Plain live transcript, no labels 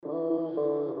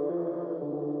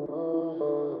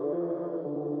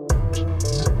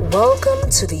Welcome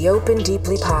to the Open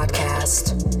Deeply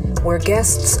podcast, where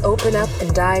guests open up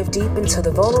and dive deep into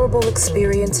the vulnerable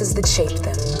experiences that shape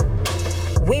them.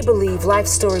 We believe life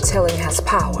storytelling has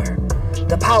power,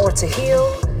 the power to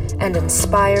heal and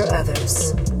inspire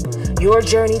others. Your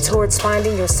journey towards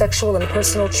finding your sexual and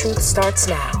personal truth starts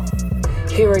now.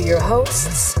 Here are your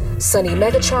hosts, Sunny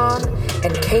Megatron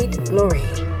and Kate Laurie.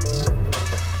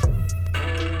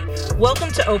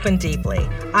 Welcome to Open Deeply.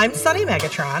 I'm Sunny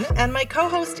Megatron, and my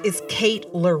co-host is Kate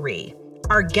Laurie.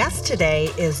 Our guest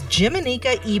today is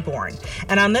Jimanika Eborn,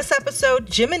 and on this episode,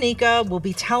 Jimanika will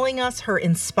be telling us her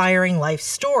inspiring life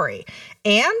story.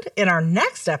 And in our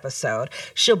next episode,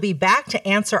 she'll be back to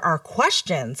answer our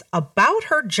questions about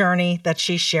her journey that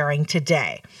she's sharing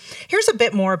today. Here's a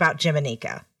bit more about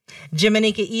Jimanika.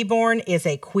 Jimanika Eborn is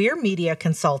a queer media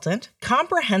consultant,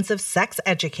 comprehensive sex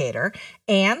educator,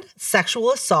 and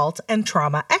sexual assault and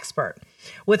trauma expert.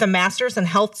 With a master's in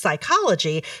health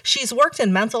psychology, she's worked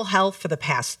in mental health for the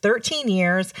past 13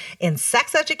 years in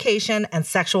sex education and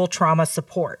sexual trauma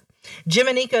support.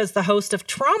 Jimanika is the host of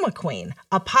Trauma Queen,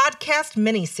 a podcast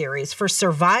miniseries for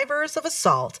survivors of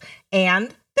assault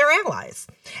and their allies,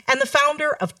 and the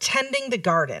founder of Tending the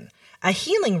Garden, a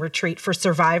healing retreat for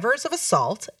survivors of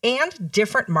assault and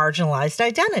different marginalized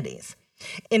identities.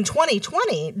 In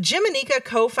 2020, Jimanika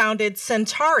co-founded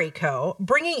Centauri Co.,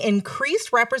 bringing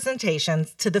increased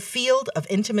representations to the field of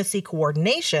intimacy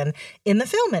coordination in the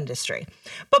film industry.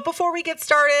 But before we get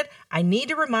started, I need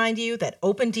to remind you that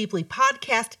Open Deeply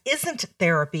podcast isn't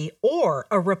therapy or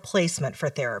a replacement for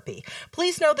therapy.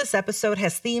 Please know this episode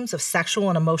has themes of sexual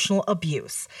and emotional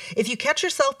abuse. If you catch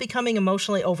yourself becoming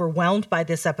emotionally overwhelmed by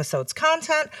this episode's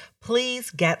content, please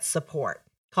get support.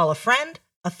 Call a friend,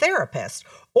 a therapist,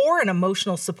 or an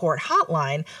emotional support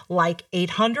hotline like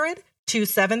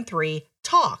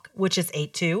 800-273-TALK, which is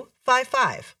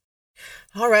 8255.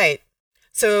 All right.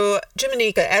 So,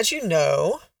 Jimanika, as you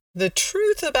know, the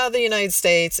truth about the United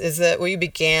States is that we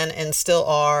began and still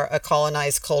are a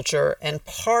colonized culture, and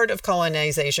part of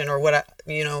colonization, or what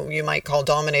you might call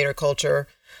dominator culture,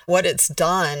 what it's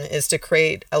done is to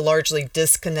create a largely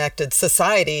disconnected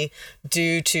society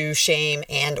due to shame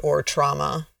and or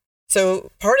trauma.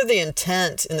 So part of the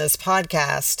intent in this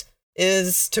podcast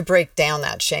is to break down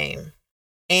that shame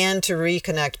and to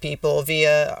reconnect people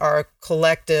via our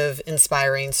collective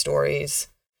inspiring stories.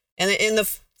 And in the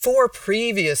 4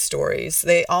 previous stories,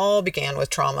 they all began with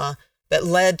trauma that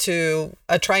led to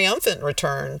a triumphant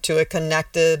return to a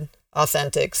connected,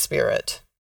 authentic spirit.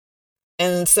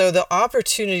 And so the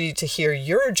opportunity to hear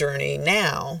your journey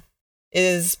now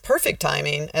is perfect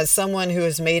timing as someone who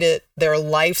has made it their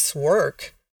life's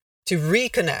work to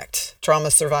reconnect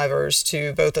trauma survivors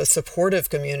to both a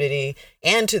supportive community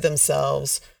and to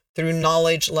themselves through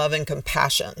knowledge, love, and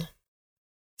compassion.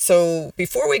 So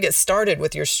before we get started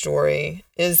with your story,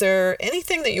 is there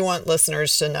anything that you want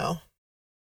listeners to know?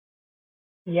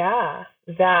 Yeah,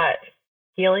 that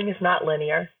healing is not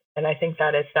linear. And I think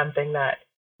that is something that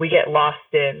we get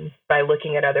lost in by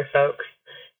looking at other folks.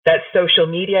 That social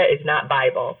media is not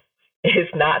Bible. It is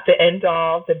not the end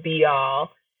all, the be all.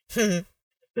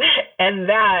 And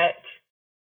that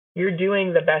you're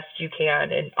doing the best you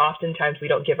can. And oftentimes we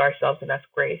don't give ourselves enough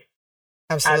grace.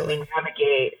 Absolutely. As we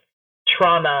navigate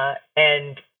trauma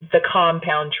and the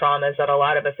compound traumas that a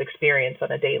lot of us experience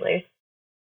on a daily.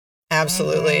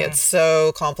 Absolutely. It's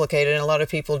so complicated, and a lot of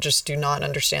people just do not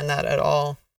understand that at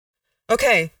all.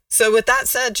 Okay. So with that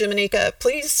said, Jimanika,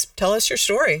 please tell us your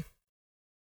story.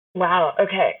 Wow.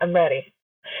 Okay. I'm ready.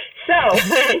 So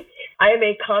I am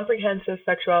a comprehensive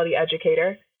sexuality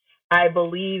educator. I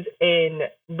believe in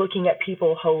looking at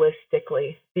people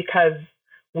holistically because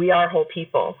we are whole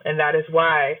people. And that is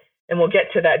why, and we'll get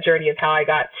to that journey of how I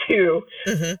got to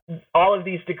all of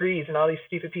these degrees and all these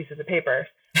stupid pieces of paper.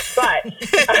 But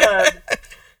I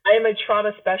am a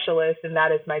trauma specialist, and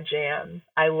that is my jam.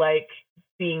 I like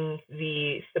being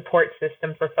the support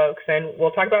system for folks, and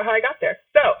we'll talk about how I got there.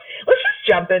 So let's just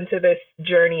jump into this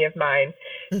journey of mine.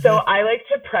 So I like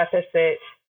to preface it,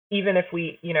 even if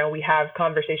we have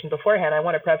conversation beforehand, I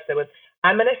want to preface it with,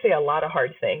 I'm going to say a lot of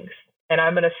hard things, and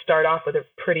I'm going to start off with a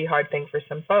pretty hard thing for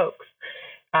some folks.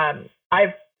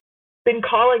 I've been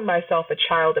calling myself a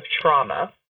child of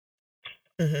trauma.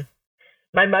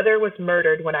 My mother was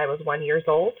murdered when I was 1 year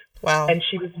old. Wow. And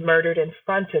she was murdered in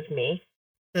front of me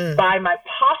by my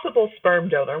possible sperm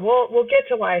donor. We'll get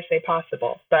to why I say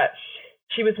possible, but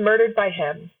she was murdered by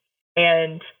him.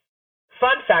 And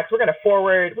fun fact, we're going to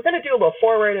do a little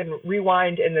forward and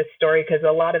rewind in this story because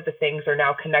a lot of the things are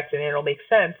now connected and it'll make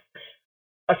sense.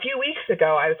 A few weeks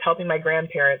ago, I was helping my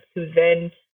grandparents who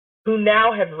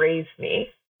now have raised me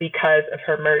because of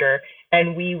her murder.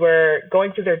 And we were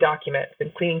going through their documents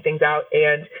and cleaning things out.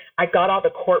 And I got all the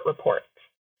court reports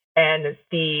and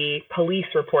the police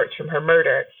reports from her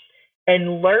murder,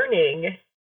 and learning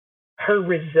her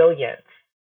resilience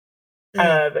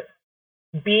of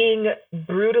being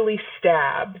brutally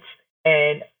stabbed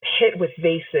and hit with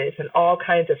vases and all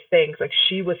kinds of things. Like,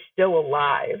 she was still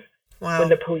alive when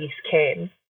the police came,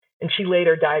 and she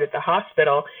later died at the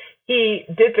hospital. He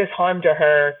did this harm to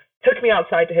her, took me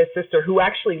outside to his sister, who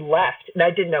actually left, and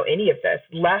I didn't know any of this,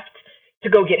 left to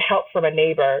go get help from a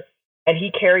neighbor, and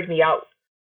he carried me out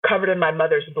covered in my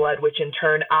mother's blood, which in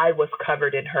turn I was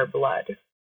covered in her blood.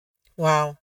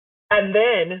 Wow. And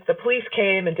then the police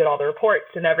came and did all the reports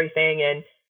and everything, and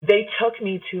they took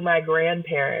me to my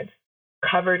grandparents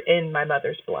covered in my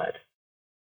mother's blood.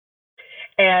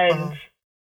 And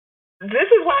this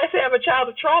is why I say I'm a child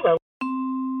of trauma.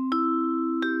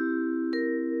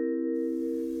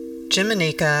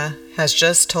 Jimanekia has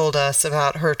just told us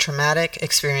about her traumatic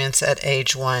experience at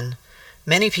age 1.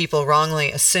 Many people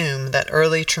wrongly assume that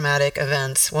early traumatic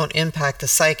events won't impact the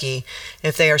psyche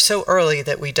if they are so early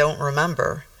that we don't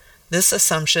remember. This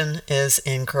assumption is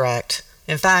incorrect.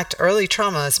 In fact, early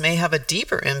traumas may have a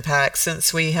deeper impact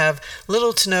since we have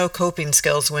little to no coping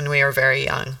skills when we are very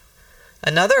young.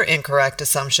 Another incorrect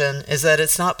assumption is that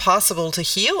it's not possible to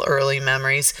heal early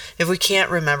memories if we can't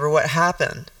remember what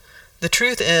happened. The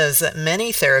truth is that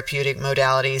many therapeutic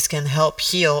modalities can help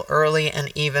heal early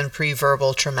and even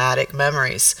pre-verbal traumatic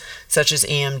memories, such as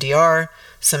EMDR,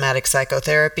 somatic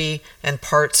psychotherapy, and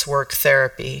parts work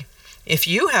therapy. If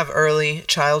you have early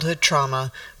childhood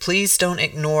trauma, please don't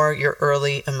ignore your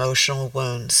early emotional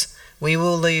wounds. We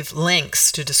will leave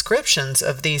links to descriptions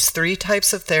of these 3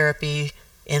 types of therapy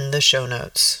in the show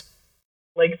notes.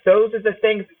 Like, those are the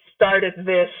things that started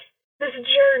this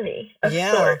journey of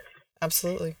sorts.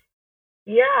 Absolutely.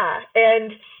 Yeah,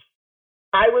 and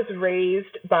I was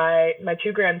raised by my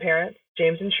 2 grandparents,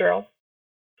 James and Cheryl,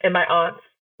 and my aunts,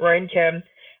 Roy and Kim,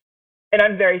 and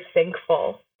I'm very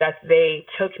thankful that they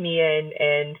took me in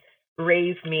and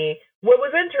raised me. What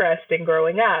was interesting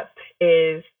growing up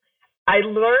is I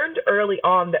learned early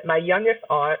on that my youngest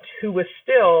aunt, who was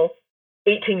still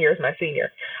 18 years my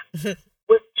senior,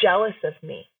 was jealous of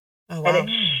me. Oh, wow. And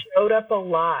it showed up a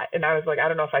lot, and I was like, I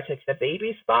don't know if I took the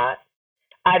baby spot.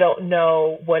 I don't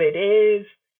know what it is,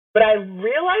 but I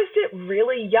realized it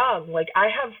really young. Like, I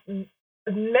have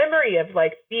memory of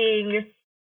like being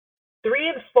 3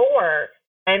 and 4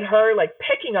 and her like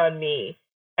picking on me,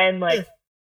 and like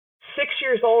 6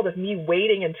 years old of me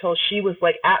waiting until she was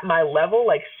like at my level,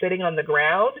 like sitting on the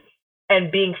ground,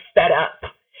 and being fed up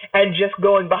and just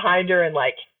going behind her and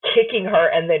like kicking her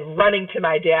and then running to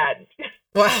my dad.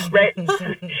 Wow. Right?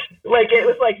 Like, it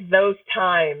was like those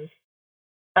times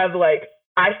of like,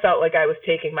 I felt like I was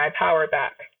taking my power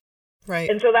back. Right.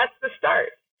 And so that's the start.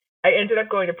 I ended up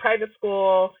going to private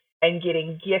school and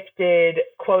getting gifted,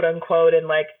 quote unquote, and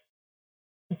like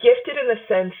gifted in the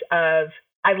sense of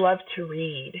I love to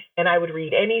read, and I would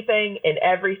read anything and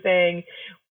everything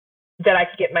that I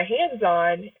could get my hands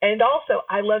on. And also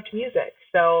I loved music.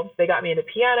 So they got me into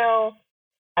piano.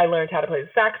 I learned how to play the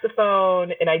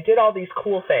saxophone, and I did all these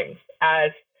cool things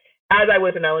as I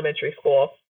was in elementary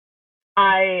school.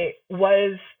 I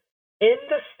was in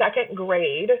the 2nd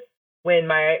grade when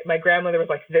my grandmother was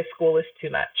like, this school is too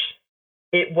much.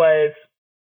 It was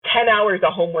 10 hours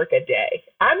of homework a day.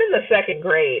 I'm in the 2nd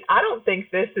grade. I don't think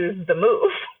this is the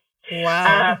move.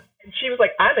 Wow. She was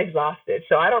like, I'm exhausted,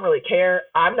 so I don't really care.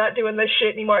 I'm not doing this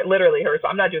shit anymore. Literally her. So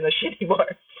I'm not doing this shit anymore.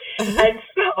 And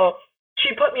so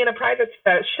she put me in a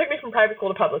she took me from private school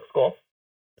to public school.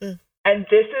 And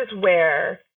this is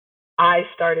where I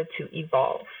started to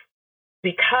evolve,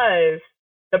 because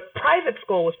the private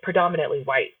school was predominantly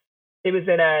white. It was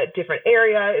in a different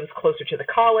area. It was closer to the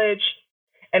college.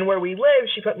 And where we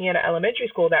lived, she put me in an elementary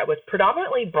school that was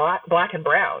predominantly black and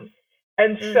brown.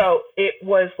 And so it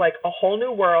was like a whole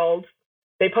new world.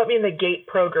 They put me in the GATE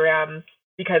program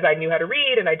because I knew how to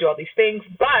read and I do all these things,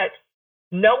 but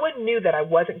no one knew that I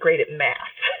wasn't great at math.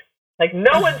 Like,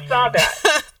 no one saw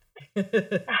that.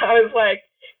 I was like,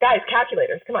 guys,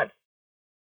 calculators, come on.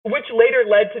 Which later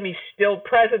led to me still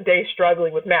present day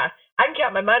struggling with math. I can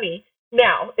count my money.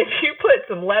 Now, if you put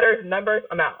some letters and numbers,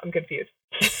 I'm out. I'm confused.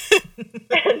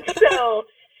 And so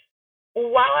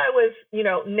while I was,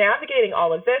 navigating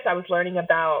all of this, I was learning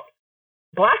about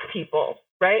Black people,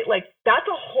 right? Like, that's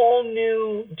a whole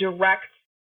new direct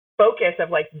focus of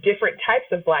like different types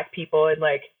of Black people. And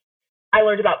like, I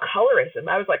learned about colorism.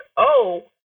 I was like, oh,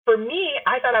 for me,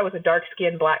 I thought I was a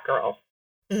dark-skinned Black girl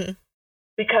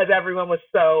because everyone was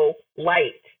so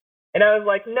light. And I was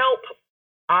like, nope,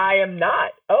 I am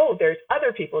not. Oh, there's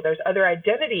other people. There's other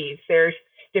identities. There's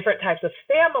different types of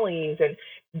families. And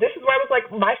this is where I was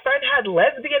like, my friend had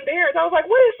lesbian parents. I was like,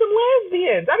 what is some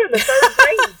lesbians? I'm in the third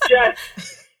grade. Just,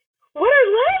 what are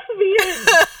lesbians?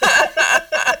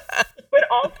 But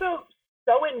also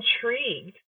so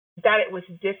intrigued that it was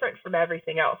different from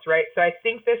everything else, right? So I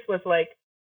think this was like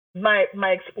my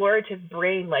explorative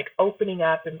brain like opening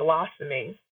up and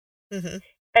blossoming. Mm-hmm.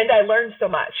 And I learned so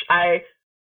much. I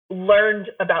learned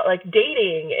about like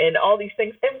dating and all these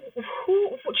things. And who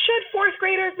should fourth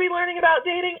graders be learning about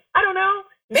dating? I don't know.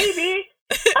 Maybe.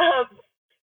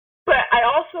 But I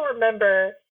also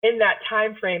remember in that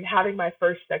time frame having my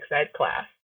first sex ed class.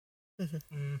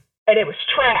 Mm-hmm. And it was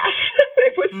trash.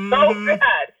 It was so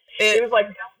bad. It was like,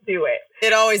 don't do it.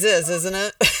 It always is, isn't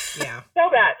it? Yeah. So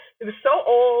bad. It was so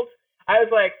old. I was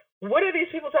like, what are these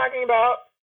people talking about?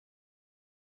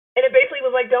 And it basically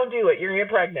was like, don't do it. You're going to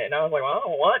get pregnant. And I was like, well, I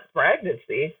don't want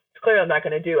pregnancy. It's clear I'm not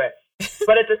going to do it.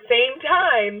 But at the same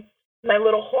time, my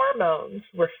little hormones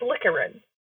were flickering.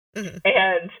 Mm-hmm.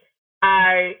 And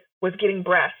I was getting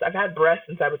breasts. I've had breasts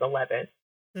since I was 11.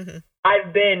 Mm-hmm.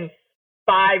 I've been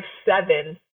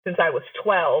 5'7" since I was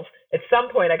 12. At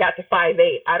some point, I got to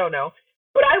 5'8". I don't know.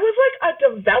 But I was like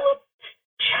a developed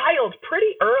child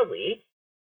pretty early.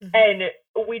 Mm-hmm. And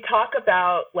we talk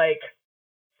about like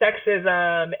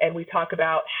sexism, and we talk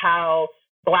about how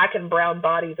Black and brown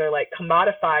bodies are like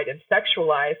commodified and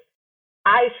sexualized.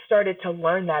 I started to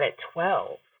learn that at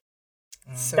 12.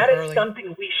 So that early. Is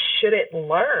something we shouldn't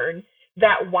learn.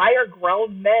 That why are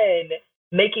grown men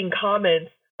making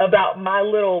comments about my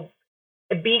little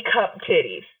B-cup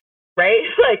titties, right?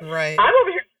 Like, right. I'm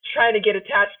over here trying to get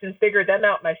attached and figure them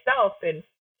out myself, and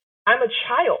I'm a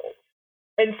child.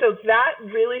 And so that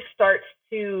really starts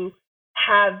to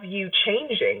have you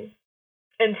changing.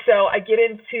 And so I get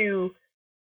into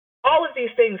all of these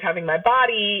things, having my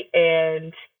body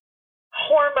and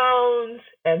hormones,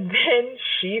 and then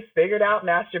she figured out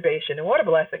masturbation. And what a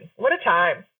blessing. What a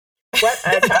time. What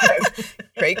a time.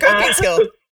 Great coping skill.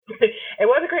 It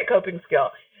was a great coping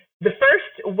skill. The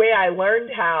first way I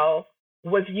learned how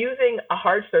was using a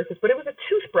hard surface, but it was a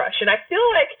toothbrush. And I feel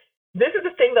like this is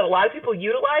a thing that a lot of people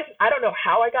utilize. I don't know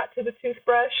how I got to the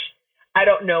toothbrush. I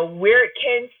don't know where it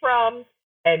came from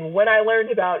and when I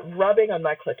learned about rubbing on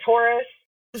my clitoris,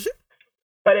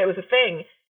 but it was a thing.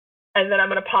 And then I'm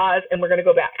going to pause and we're going to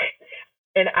go back.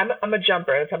 And I'm a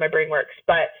jumper. That's how my brain works.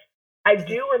 But I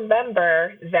do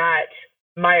remember that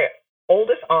my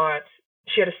oldest aunt,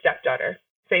 she had a stepdaughter,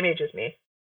 same age as me.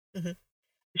 Mm-hmm.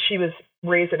 She was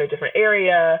raised in a different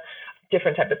area,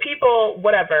 different type of people,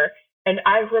 whatever. And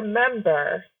I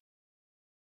remember,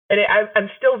 and I'm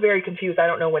still very confused. I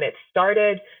don't know when it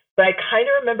started, but I kind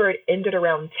of remember it ended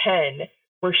around 10,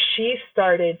 where she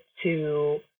started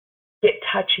to get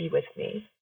touchy with me.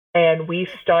 And we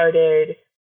started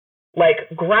like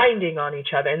grinding on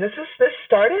each other. And this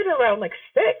started around like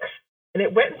 6, and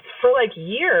it went for like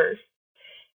years.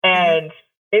 And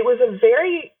it was a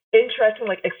very interesting,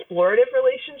 like explorative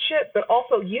relationship, but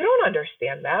also you don't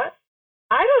understand that.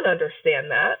 I don't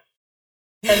understand that.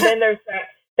 And then there's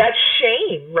that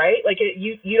shame, right? Like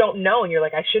you don't know, and you're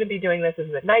like, I shouldn't be doing this. This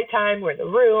is at nighttime. We're in the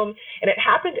room, and it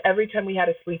happened every time we had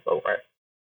a sleepover.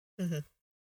 Mm-hmm.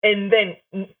 And then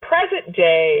present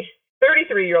day,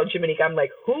 33-year-old Jiminica, I'm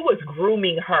like, who was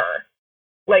grooming her?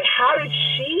 Like, how did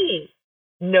she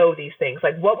know these things?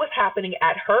 Like, what was happening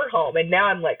at her home? And now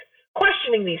I'm like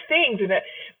questioning these things,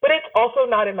 but it's also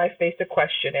not in my space to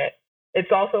question it.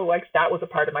 It's also like that was a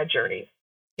part of my journey.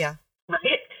 Yeah.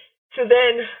 Right? So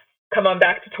then, come on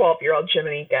back to 12-year-old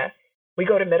Jiminica. We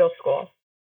go to middle school.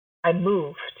 I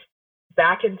moved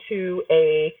back into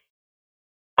a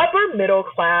upper middle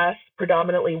class,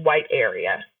 predominantly white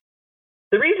area.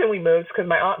 The reason we moved is because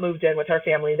my aunt moved in with her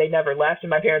family. They never left, and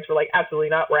my parents were like, absolutely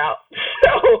not, we're out.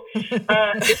 So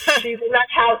she's in that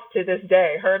house to this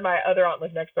day. Her and my other aunt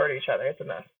live next door to each other. It's a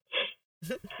mess.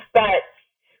 But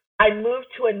I moved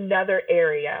to another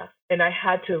area, and I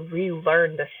had to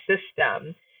relearn the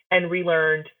system and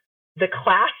relearn the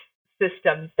class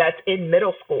system that's in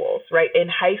middle schools, right, in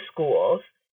high schools,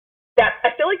 that I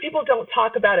feel like people don't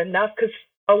talk about enough, because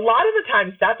a lot of the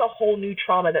times that's a whole new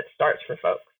trauma that starts for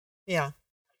folks. Yeah.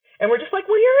 And we're just like,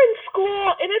 well, you're in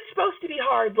school and it's supposed to be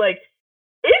hard. Like,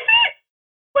 is it?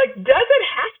 Like, does it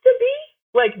have to be?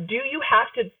 Like, do you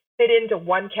have to fit into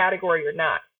one category or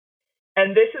not?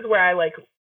 And this is where I like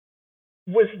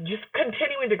was just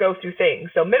continuing to go through things.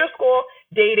 So middle school,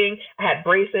 dating, I had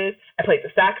braces, I played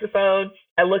the saxophone.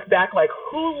 I look back like,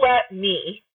 who let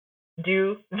me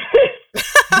do this?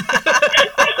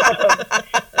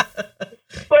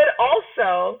 But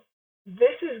also,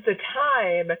 this is the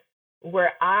time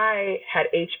where I had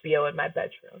HBO in my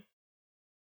bedroom.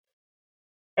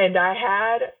 And I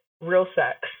had Real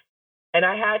Sex. And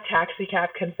I had Taxi Cab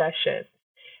Confessions.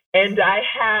 And I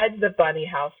had The Bunny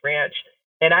House Ranch.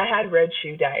 And I had Red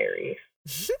Shoe Diaries.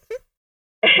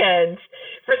 And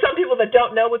for some people that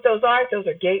don't know what those are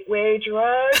gateway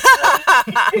drugs.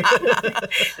 I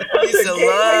used to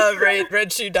love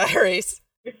Red Shoe Diaries.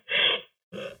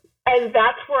 And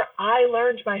that's where I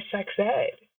learned my sex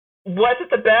ed. Was it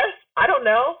the best? I don't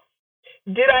know.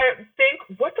 Did I think,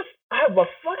 I have a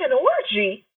fucking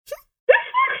orgy? This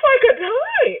looks like a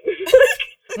time.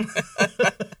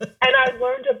 And I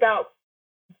learned about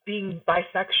being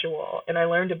bisexual, and I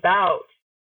learned about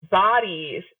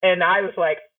bodies, and I was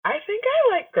like, I think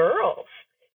I like girls.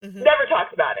 Never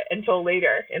talked about it until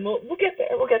later, and we'll get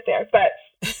there. But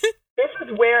this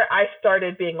is where I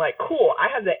started being like, cool, I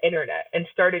have the internet, and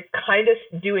started kind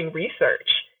of doing research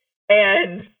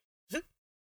and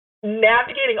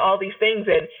navigating all these things.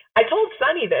 And I told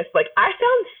Sunny this, like, I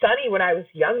found Sunny when I was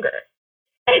younger,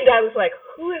 and I was like,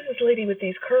 who is this lady with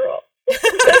these curls?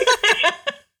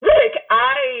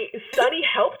 Sunny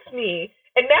helped me.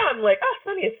 And now I'm like, oh,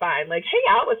 Sunny is fine. Like, hang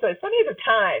out with us. Sunny has a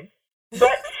time.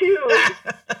 But two,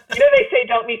 they say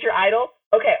don't meet your idol.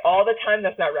 Okay, all the time,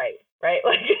 that's not right?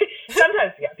 Like,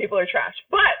 sometimes, yeah, people are trash,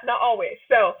 but not always.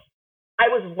 So I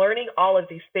was learning all of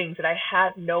these things, and I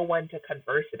had no one to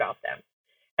converse about them.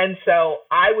 And so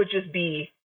I would just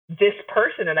be this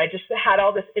person, and I just had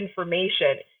all this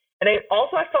information. And I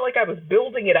felt like I was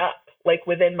building it up, like,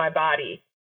 within my body.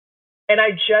 And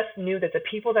I just knew that the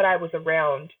people that I was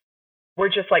around were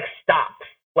just like, stop.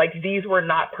 Like, these were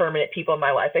not permanent people in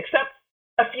my life, except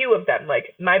a few of them.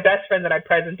 Like, my best friend that I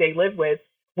present day live with,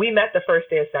 we met the first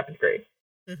day of 7th grade.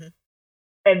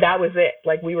 And that was it.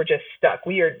 Like, we were just stuck.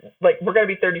 We're going to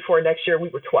be 34 next year. We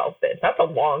were 12 then. That's a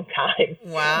long time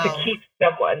to keep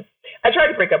someone. I tried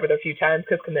to break up with her a few times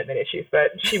because commitment issues,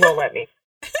 but she won't let me.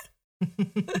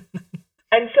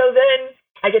 And so then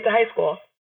I get to high school.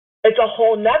 It's a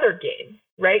whole nother game,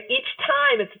 right? Each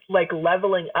time it's like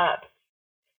leveling up.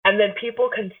 And then people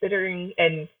considering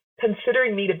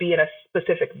me to be in a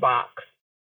specific box.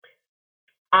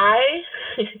 I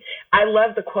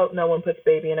love the quote, no one puts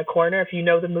baby in a corner. If you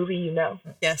know the movie, you know.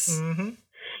 Yes. And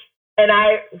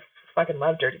I fucking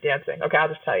love Dirty Dancing. Okay, I'll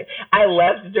just tell you. I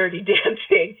loved Dirty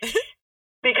Dancing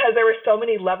because there were so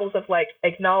many levels of like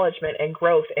acknowledgement and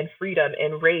growth and freedom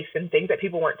and race and things that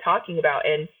people weren't talking about.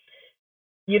 And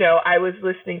I was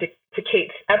listening to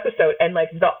Kate's episode and like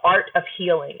the art of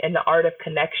healing and the art of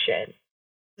connection.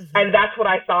 And that's what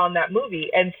I saw in that movie.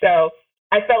 And so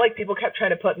I felt like people kept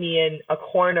trying to put me in a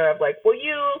corner of like, well,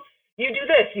 you do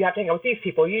this, you have to hang out with these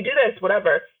people, you do this,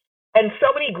 whatever. And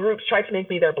so many groups tried to make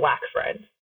me their Black friend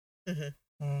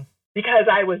because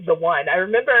I was the one. I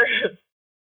remember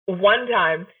one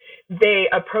time they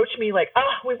approached me like,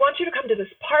 oh, we want you to come to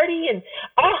this party and,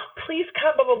 oh, please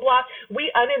come, blah, blah, blah.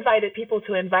 We uninvited people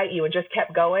to invite you and just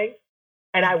kept going.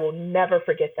 And I will never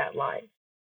forget that line.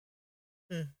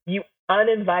 You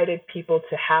uninvited people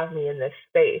to have me in this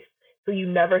space. So you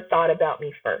never thought about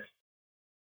me first.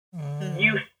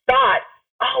 You thought,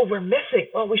 oh, we're missing.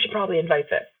 Well, we should probably invite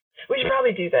this. We should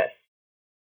probably do this.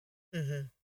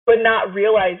 But not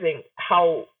realizing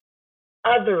how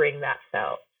othering that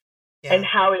felt. And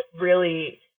how it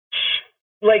really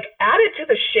like added to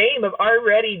the shame of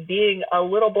already being a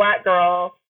little Black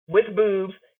girl with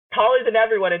boobs, taller than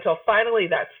everyone, until finally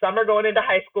that summer going into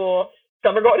high school,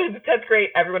 summer going into 10th grade,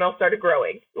 everyone else started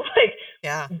growing.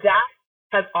 That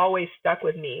has always stuck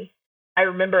with me. I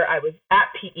remember I was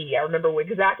at PE. I remember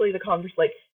exactly the conversation.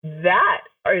 Like, that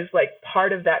is like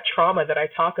part of that trauma that I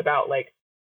talk about, like,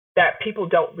 that people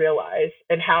don't realize,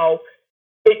 and how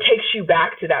it takes you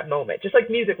back to that moment. Just like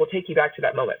music will take you back to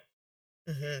that moment.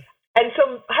 And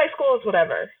so high school is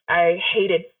whatever. I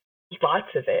hated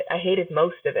lots of it. I hated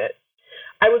most of it.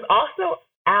 I was also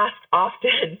asked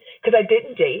often, because I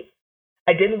didn't date.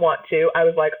 I didn't want to. I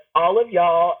was like, all of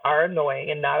y'all are annoying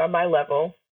and not on my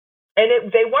level.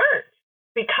 And they weren't,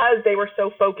 because they were so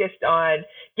focused on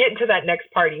getting to that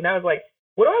next party. And I was like,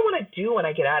 what do I want to do when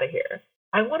I get out of here?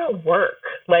 I want to work.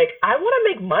 Like, I want to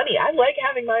make money. I like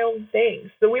having my own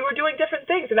things. So we were doing different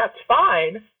things, and that's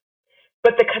fine.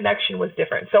 But the connection was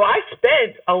different. So I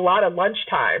spent a lot of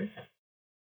lunchtime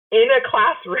in a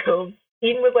classroom,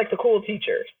 eating with like the cool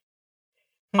teachers.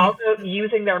 Also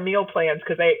using their meal plans,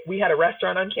 because we had a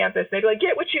restaurant on campus. They'd be like,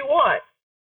 get what you want.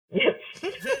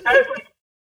 I was like,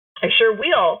 I sure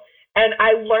will. And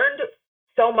I learned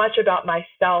so much about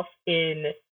myself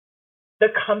in the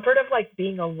comfort of like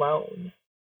being alone.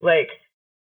 Like,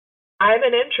 I'm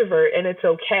an introvert and it's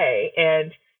okay.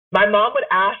 And my mom would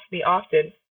ask me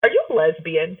often, are you a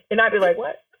lesbian? And I'd be like,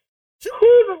 what?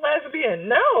 Who's a lesbian?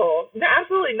 No,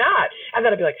 absolutely not. And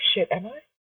then I'd be like, shit, am I?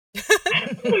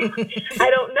 I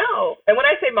don't know. And when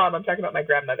I say mom, I'm talking about my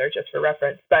grandmother, just for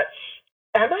reference. But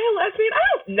am I a lesbian?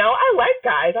 I don't know. I like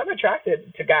guys. I'm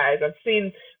attracted to guys. I've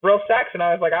seen real sex, and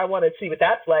I was like, I want to see what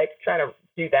that's like, trying to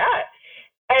do that.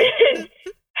 And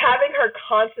having her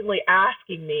constantly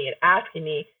asking me,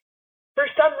 for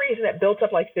some reason, it built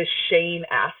up like this shame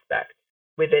aspect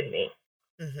within me.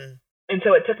 Mm-hmm. And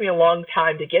so it took me a long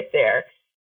time to get there.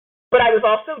 But I was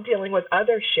also dealing with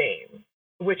other shame,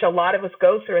 which a lot of us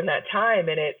go through in that time,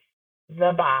 and it's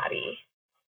the body.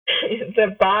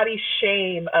 The body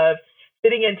shame of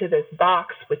fitting into this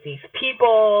box with these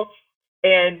people.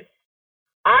 And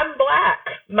I'm Black.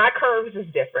 My curves is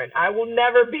different. I will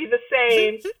never be the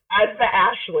same as the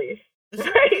Ashleys,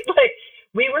 right? Like,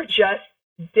 we were just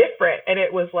different. And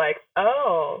it was like,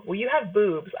 oh, well, you have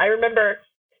boobs. I remember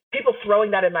people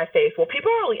throwing that in my face. Well,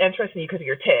 people are only interested in you because of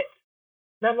your tits.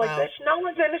 And I'm like, wow. Bitch, no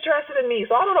one's interested in me,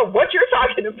 so I don't know what you're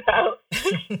talking about.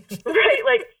 Right?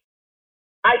 Like,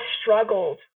 I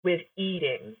struggled with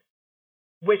eating,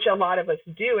 which a lot of us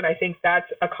do, and I think that's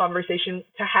a conversation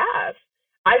to have.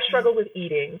 I struggled with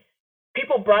eating.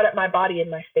 People brought up my body in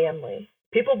my family.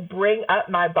 People bring up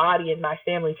my body in my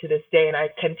family to this day, and I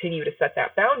continue to set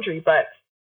that boundary. But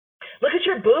look at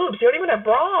your boobs. You don't even have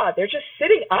bra. They're just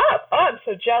sitting up. Oh, I'm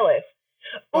so jealous.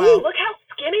 Wow. Oh, look how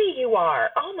skinny you are.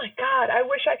 Oh, my God. I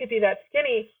wish I could be that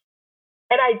skinny.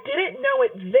 And I didn't know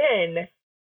it then,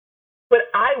 but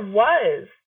I was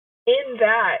in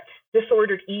that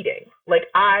disordered eating. Like,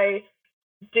 I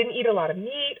didn't eat a lot of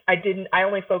meat. I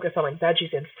only focused on like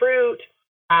veggies and fruit.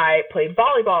 I played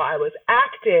volleyball. I was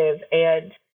active.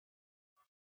 And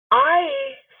I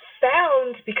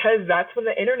found, because that's when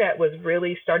the internet was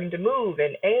really starting to move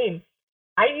and AIM,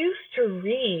 I used to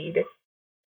read,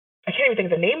 I can't even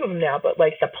think of the name of them now, but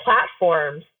like the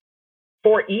platforms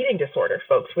for eating disorder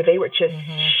folks, where they would just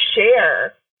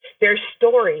share their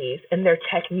stories and their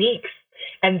techniques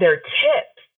and their tips.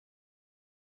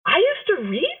 I used to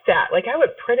read that. Like, I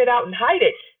would print it out and hide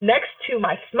it next to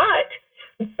my smut,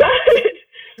 but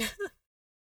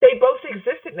they both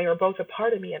existed and they were both a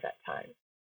part of me at that time.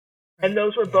 And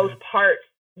those were both parts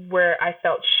where I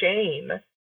felt shame,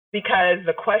 because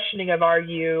the questioning of, are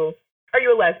you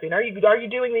a lesbian? Are you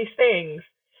doing these things?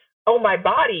 Oh, my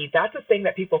body, that's a thing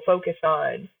that people focus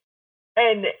on.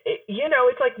 And,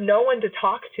 it's like no one to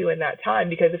talk to in that time,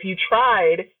 because if you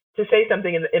tried to say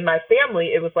something in my family,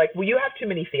 it was like, well, you have too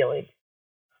many feelings.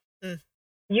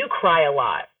 You cry a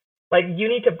lot. Like, you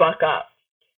need to buck up.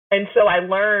 And so I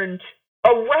learned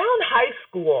around high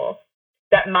school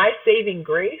that my saving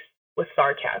grace was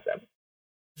sarcasm.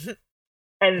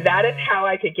 And that is how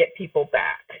I could get people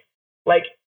back. Like,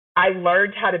 I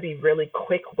learned how to be really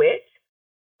quick wit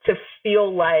to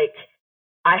feel like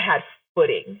I had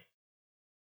footing.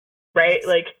 Right?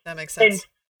 Like, that makes sense.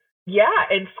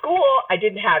 In school, I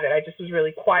didn't have it. I just was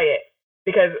really quiet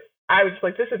because I was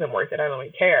like, this isn't worth it. I don't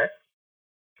really care.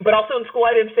 But also in school,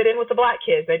 I didn't fit in with the Black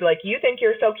kids. They'd be like, you think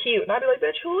you're so cute. And I'd be like,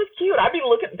 bitch, who is cute? I'd be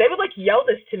looking, they would like yell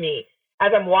this to me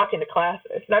as I'm walking to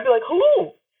classes. And I'd be like,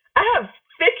 who? I have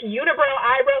thick unibrow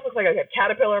eyebrows, look like I got a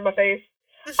caterpillar in my face.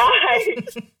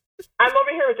 I'm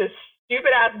over here with this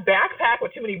stupid ass backpack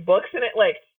with too many books in it.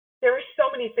 Like, there were so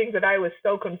many things that I was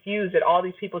so confused at, all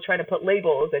these people trying to put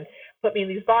labels and put me in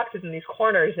these boxes and these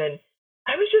corners. And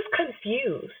I was just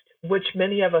confused, which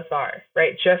many of us are,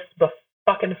 right? Just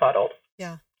fucking fuddled.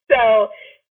 Yeah. So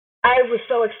I was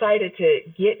so excited to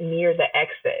get near the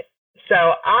exit. So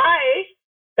I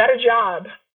got a job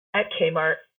at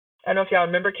Kmart. I don't know if y'all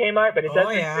remember Kmart, but it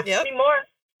doesn't exist anymore.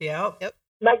 Yep.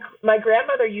 My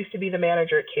grandmother used to be the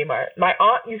manager at Kmart. My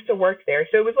aunt used to work there.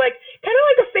 So it was like kind of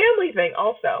like a family thing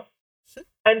also.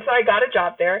 And so I got a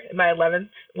job there in my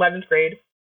 11th grade,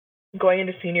 going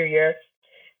into senior year.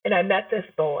 And I met this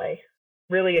boy,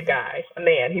 really a guy, a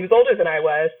man. He was older than I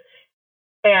was.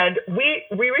 And we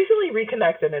recently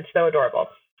reconnected, and it's so adorable.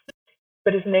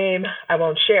 But his name, I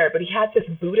won't share, but he had this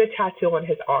Buddha tattoo on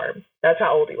his arm. That's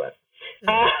how old he was.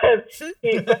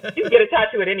 You can get a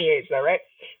tattoo at any age, though, right?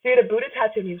 So he had a Buddha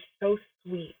tattoo, and he was so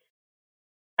sweet.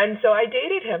 And so I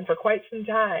dated him for quite some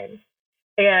time.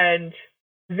 And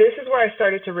this is where I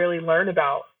started to really learn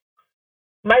about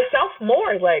myself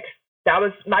more. Like, I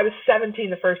was 17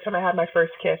 the first time I had my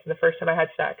first kiss, and the first time I had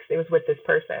sex, it was with this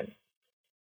person.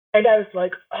 And I was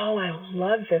like, oh, I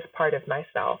love this part of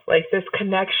myself, like this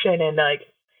connection and like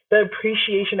the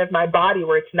appreciation of my body,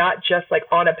 where it's not just like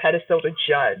on a pedestal to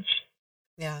judge.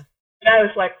 Yeah. And I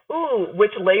was like, ooh,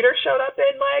 which later showed up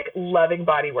in like loving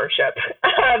body worship.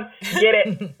 Get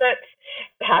it? But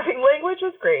having language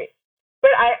was great.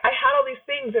 But I had all these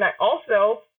things, and I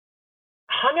also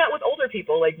hung out with older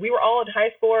people. Like, we were all in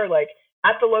high school or, like,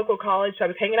 at the local college, so I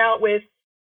was hanging out with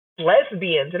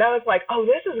lesbians, and I was like, oh,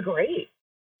 this is great.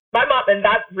 My mom, and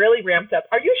that really ramped up.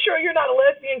 Are you sure you're not a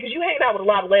lesbian? Because you hang out with a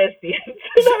lot of lesbians.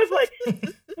 And I was like,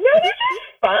 no, they're just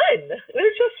fun.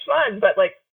 They're just fun. But,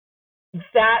 like,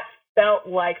 that felt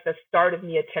like the start of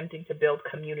me attempting to build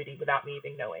community without me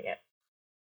even knowing it.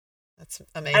 That's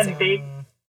amazing. And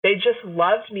they just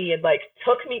loved me and, like,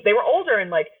 took me. They were older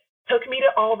and, like, took me to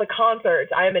all the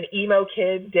concerts. I am an emo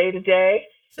kid day to day.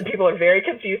 And people are very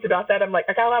confused about that. I'm like,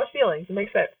 I got a lot of feelings. It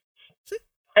makes sense.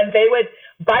 And they would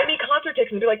buy me concert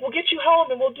tickets and be like, we'll get you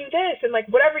home and we'll do this and, like,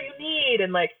 whatever you need.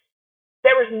 And, like,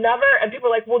 there was never, and people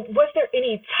were like, well, was there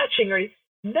any touching or anything?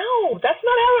 No, that's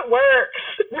not how it works,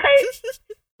 right?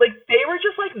 Like, they were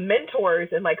just, like,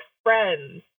 mentors and, like,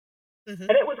 friends. Mm-hmm.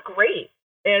 And it was great.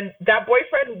 And that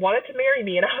boyfriend wanted to marry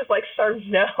me. And I was like, sir,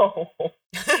 no.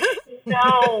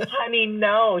 No, honey,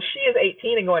 no. She is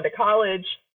 18 and going to college.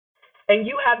 And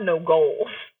you have no goals.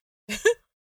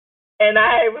 And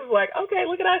I was like, okay,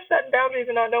 look at us setting boundaries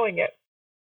and not knowing it.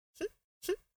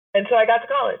 And so I got to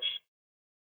college.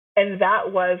 And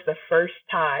that was the first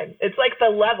time. It's like the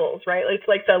levels, right? It's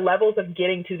like the levels of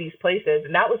getting to these places.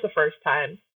 And that was the first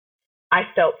time I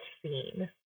felt seen.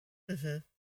 Mm-hmm.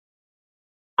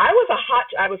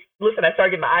 Listen, I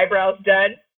started getting my eyebrows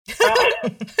done.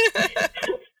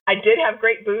 I did have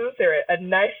great boobs. They're a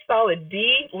nice solid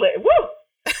D. Woo!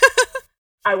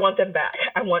 I want them back.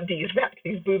 I want D's back.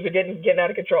 These boobs are getting out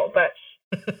of control. But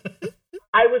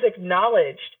I was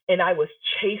acknowledged and I was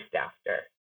chased after.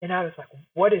 And I was like,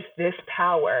 what is this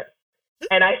power?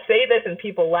 And I say this and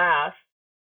people laugh.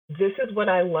 This is when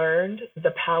I learned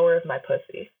the power of my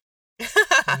pussy.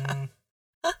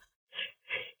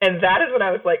 And that is when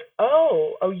I was like,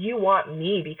 oh, you want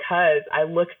me because I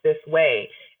look this way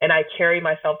and I carry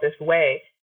myself this way.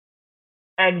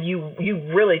 And you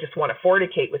really just want to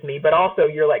fornicate with me, but also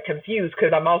you're, like, confused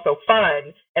because I'm also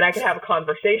fun and I can have a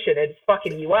conversation and it's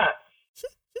fucking you up.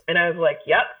 And I was like,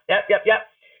 yep.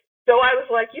 So I was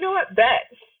like, you know what, bet.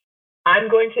 I'm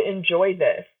going to enjoy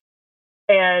this.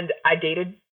 And I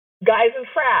dated guys in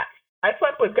frats. I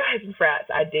slept with guys in frats.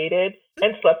 I dated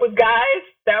and slept with guys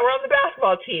that were on the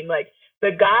basketball team. Like, the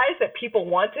guys that people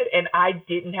wanted, and I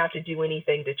didn't have to do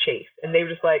anything to chase. And they were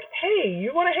just like, hey,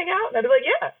 you want to hang out? And I'd be like,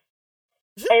 yeah.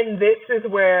 And this is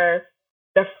where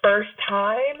the first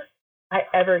time I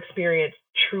ever experienced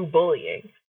true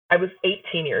bullying. I was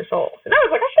 18 years old. And I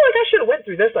was like, I feel like I should have went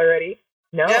through this already.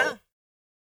 No. Yeah.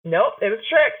 Nope, it was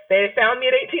tricks. They found me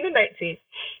at 18 and 19.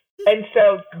 And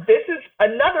so this is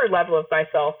another level of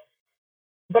myself.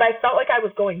 But I felt like I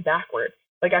was going backwards.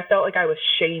 Like, I felt like I was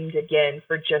shamed again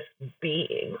for just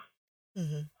being.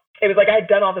 Mm-hmm. It was like I had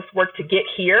done all this work to get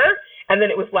here. And then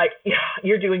it was like, yeah,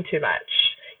 you're doing too much.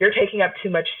 You're taking up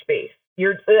too much space.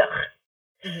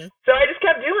 Mm-hmm. So I just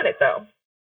kept doing it, though.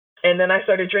 And then I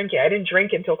started drinking. I didn't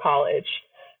drink until college.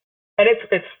 And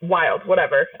it's wild,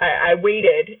 whatever. I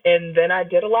waited, and then I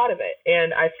did a lot of it.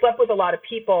 And I slept with a lot of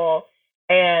people,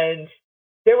 and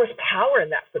there was power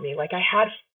in that for me. Like, I had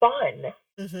fun.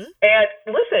 Mm-hmm. And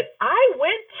listen, I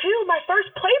went to my first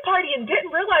play party and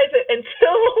didn't realize it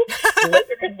until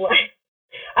later in life.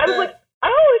 I was like,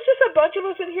 oh, it's just a bunch of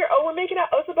us in here. Oh, we're making out.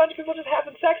 Oh, it's a bunch of people just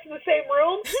having sex in the same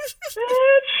room.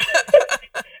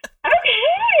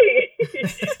 Okay.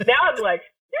 Now I'm like,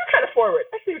 you're kind of forward.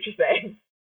 I see what you're saying.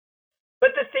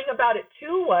 But the thing about it,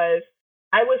 too, was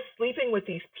I was sleeping with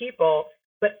these people,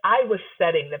 but I was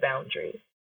setting the boundaries.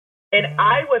 And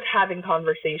I was having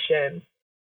conversations.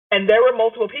 And there were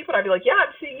multiple people. And I'd be like, yeah,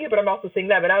 I'm seeing you, but I'm also seeing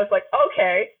them. And I was like,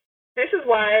 okay, this is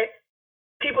why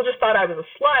people just thought I was a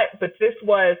slut. But this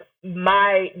was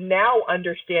my now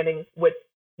understanding what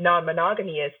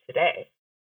non-monogamy is today.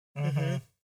 Mm-hmm.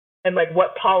 And, like,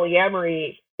 what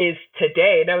polyamory is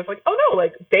today. And I was like, oh, no,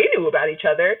 like, they knew about each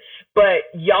other, but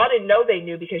y'all didn't know they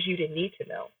knew because you didn't need to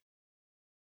know.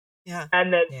 Yeah.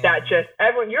 And then that just,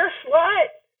 everyone, you're a slut,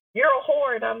 you're a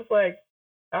whore. And I was like,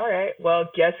 all right, well,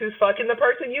 guess who's fucking the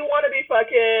person you want to be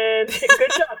fucking?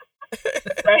 Good job.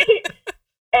 Right?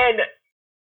 And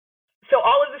so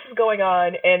all of this is going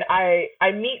on, and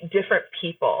I meet different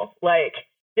people, like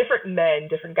different men,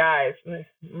 different guys. I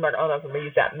don't know if I'm going to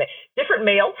use that. Different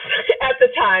males at the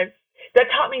time that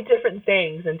taught me different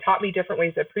things and taught me different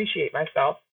ways to appreciate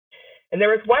myself. And there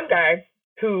was one guy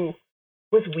who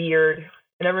was weird,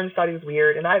 and everyone thought he was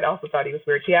weird, and I also thought he was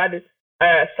weird. He had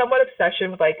somewhat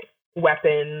obsession with, like,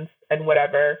 weapons and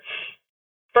whatever.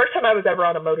 First time I was ever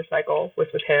on a motorcycle was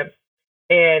with him,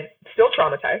 and still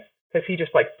traumatized because he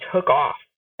just, like, took off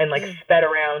and, like, sped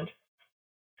around.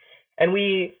 And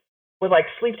we would like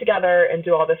sleep together and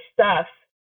do all this stuff.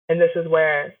 And this is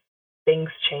where things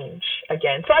change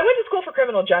again. So I went to school for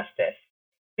criminal justice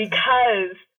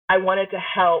because I wanted to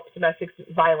help domestic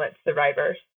violence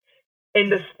survivors in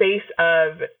the space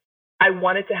of, I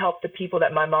wanted to help the people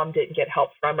that my mom didn't get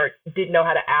help from or didn't know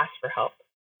how to ask for help.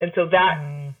 And so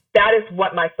that is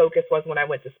what my focus was when I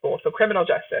went to school. So criminal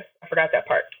justice, I forgot that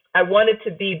part. I wanted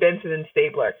to be Benson and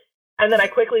Stabler. And then I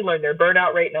quickly learned their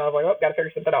burnout rate, and I was like, oh, got to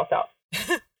figure something else out.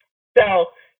 So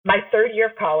my third year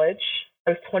of college,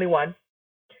 I was 21.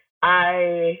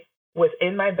 I was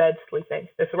in my bed sleeping.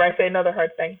 This is where I say another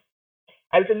hard thing.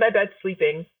 I was in my bed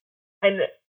sleeping, and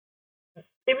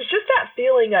it was just that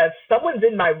feeling of someone's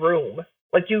in my room.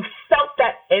 Like you felt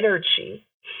that energy.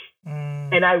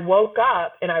 And I woke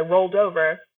up and I rolled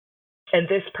over, and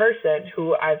this person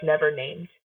who I've never named,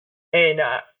 and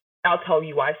I'll tell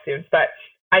you why soon, but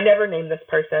I never named this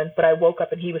person, but I woke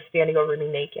up and he was standing over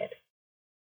me naked.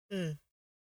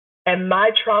 And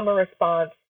my trauma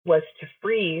response was to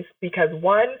freeze because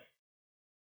one,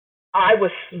 I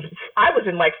was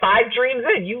in like 5 dreams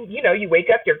in. You know, you wake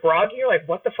up, you're groggy, you're like,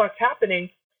 what the fuck's happening?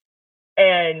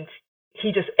 And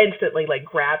he just instantly like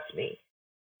grabs me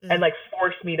and like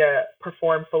forced me to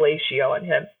perform fellatio on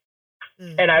him.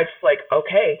 And I was like,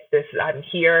 okay, I'm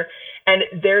here. And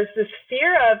there's this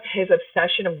fear of his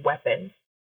obsession of weapons.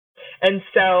 And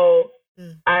so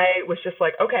I was just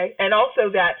like, okay. And also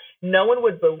that no one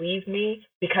would believe me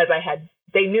because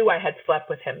they knew I had slept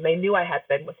with him. They knew I had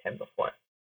been with him before.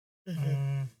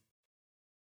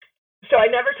 So I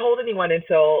never told anyone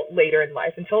until later in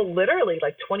life, until literally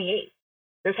like 28.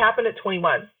 This happened at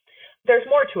 21. There's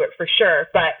more to it for sure,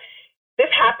 but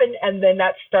this happened, and then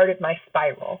that started my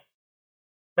spiral.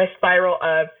 My spiral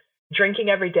of drinking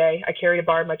every day. I carried a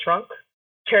bar in my trunk.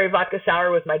 Cherry vodka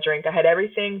sour was my drink. I had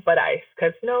everything but ice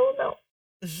because no.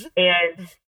 And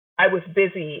I was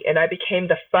busy, and I became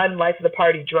the fun life of the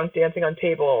party, drunk dancing on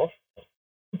tables.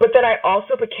 But then I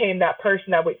also became that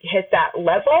person that would hit that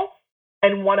level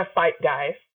and want to fight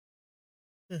guys.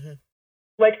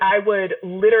 Like I would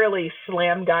literally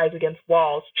slam guys against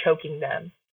walls, choking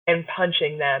them and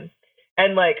punching them.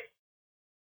 And like,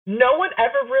 no one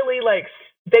ever really like,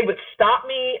 they would stop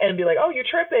me and be like, oh, you're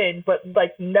tripping. But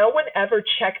like, no one ever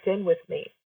checked in with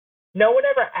me. No one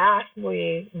ever asked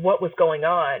me what was going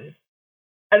on.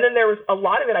 And then there was a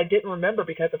lot of it I didn't remember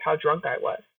because of how drunk I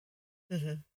was.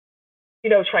 You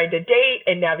know, trying to date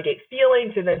and navigate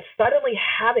feelings, and then suddenly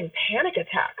having panic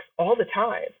attacks all the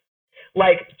time.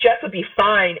 Like, Jess would be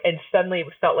fine, and suddenly it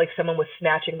felt like someone was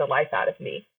snatching the life out of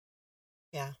me.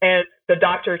 And the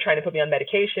doctor trying to put me on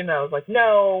medication, I was like,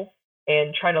 no,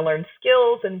 and trying to learn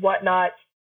skills and whatnot.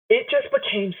 It just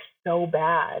became so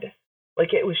bad.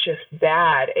 Like, it was just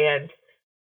bad. And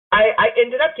I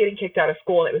ended up getting kicked out of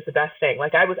school, and it was the best thing.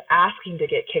 Like, I was asking to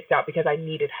get kicked out because I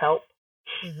needed help.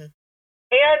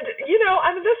 And, you know,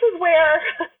 I mean, this is where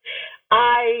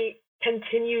I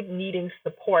continued needing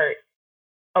support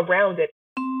around it.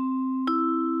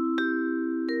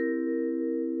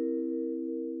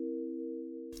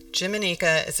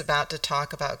 Jiminica is about to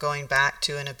talk about going back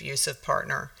to an abusive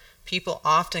partner. People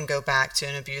often go back to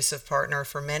an abusive partner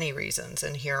for many reasons,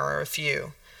 and here are a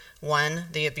few. 1,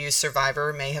 the abuse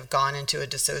survivor may have gone into a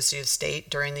dissociative state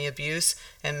during the abuse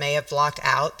and may have blocked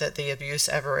out that the abuse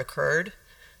ever occurred.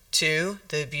 2,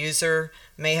 the abuser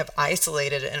may have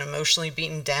isolated and emotionally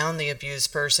beaten down the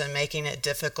abused person, making it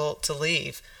difficult to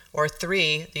leave. Or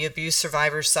 3, the abuse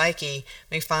survivor's psyche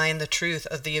may find the truth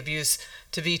of the abuse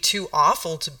to be too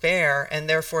awful to bear, and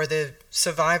therefore the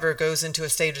survivor goes into a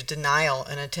state of denial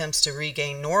and attempts to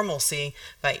regain normalcy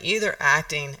by either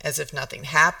acting as if nothing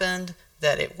happened,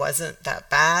 that it wasn't that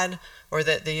bad, or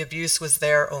that the abuse was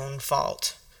their own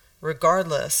fault.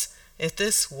 Regardless, if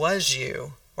this was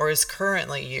you, or is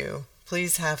currently you,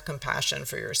 please have compassion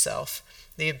for yourself.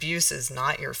 The abuse is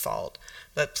not your fault,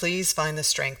 but please find the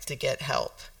strength to get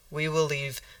help. We will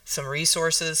leave some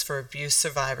resources for abuse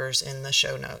survivors in the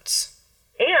show notes.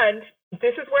 And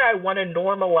this is where I want to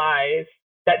normalize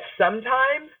that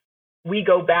sometimes we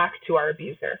go back to our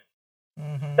abuser.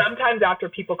 Sometimes after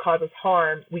people cause us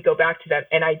harm, we go back to them.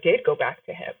 And I did go back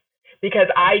to him because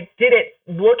I didn't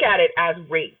look at it as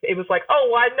rape. It was like,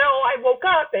 oh, I know I woke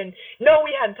up and no,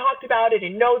 we hadn't talked about it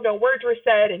and no words were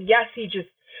said. And yes, he just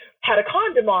had a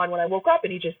condom on when I woke up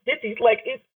and he just did these.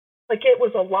 It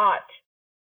was a lot,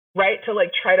 right? To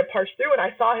like try to parse through. And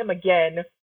I saw him again.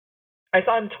 I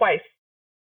saw him twice.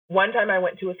 One time I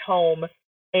went to his home,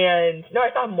 and no,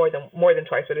 I saw him more than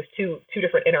twice. So there's two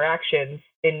different interactions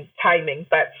in timing.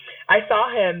 But I saw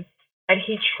him, and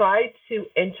he tried to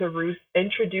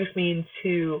introduce me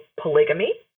into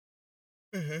polygamy.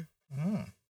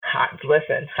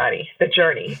 listen, honey, the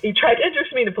journey. He tried to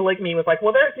introduce me to polygamy. He was like,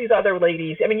 well, there's these other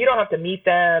ladies. I mean, you don't have to meet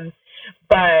them,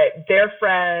 but they're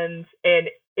friends. And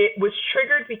it was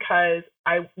triggered because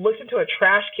I looked into a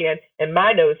trash can and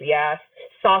my nosy ass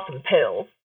saw some pills.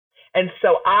 And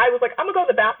so I was like, I'm going to go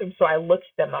to the bathroom. So I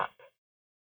looked them up.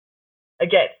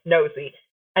 Again, nosy.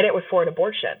 And it was for an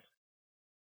abortion.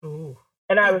 Ooh.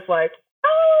 And I was like,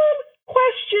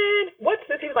 question, what's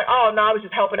this? He was like, oh, no, I was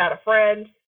just helping out a friend.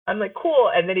 I'm like, cool.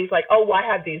 And then he's like, oh, well, I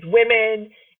have these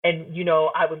women, and, you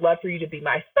know, I would love for you to be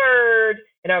my third.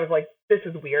 And I was like, this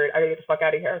is weird. I gotta get the fuck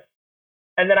out of here.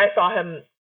 And then I saw him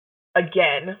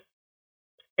again.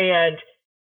 And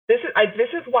this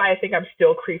is why I think I'm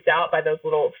still creeped out by those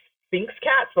little Sphinx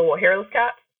cats, the little hairless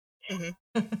cats.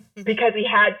 Mm-hmm. Because he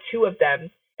had two of them.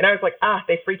 And I was like,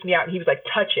 they freaked me out. And he was like,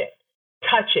 touch it.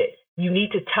 You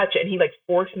need to touch it. And he like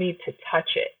forced me to touch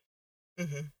it.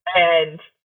 Mm-hmm.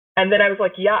 And then I was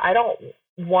like, yeah, I don't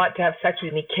want to have sex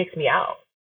with him. He kicked me out.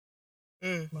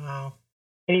 Wow.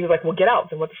 And he was like, well, get out.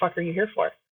 Then what the fuck are you here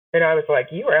for? And I was like,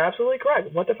 you are absolutely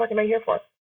correct. What the fuck am I here for?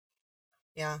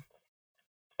 Yeah.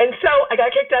 And so I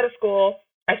got kicked out of school.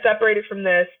 I separated from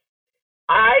this.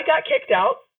 I got kicked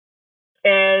out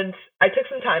and I took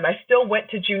some time. I still went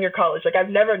to junior college. Like,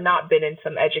 I've never not been in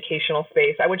some educational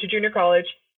space. I went to junior college,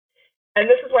 and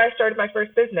this is where I started my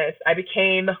first business. I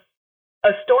became a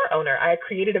store owner. I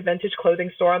created a vintage clothing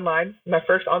store online, my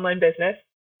first online business,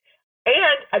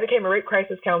 and I became a rape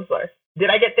crisis counselor.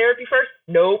 Did I get therapy first?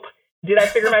 Nope. Did I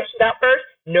figure my shit out first?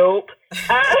 Nope.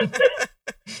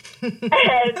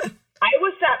 And I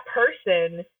was that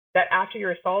person that after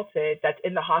you're assaulted, that's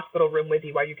in the hospital room with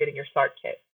you while you're getting your SART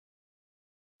kit.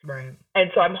 Right.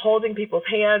 And so I'm holding people's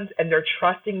hands and they're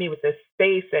trusting me with this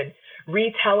space and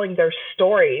retelling their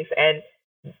stories. And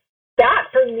that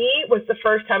for me was the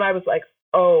first time I was like,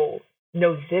 oh,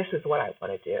 no, this is what I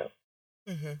want to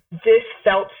do. Mm-hmm. This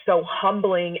felt so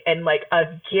humbling and like a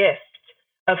gift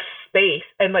of space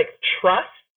and like trust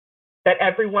that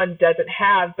everyone doesn't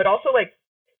have, but also like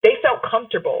they felt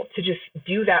comfortable to just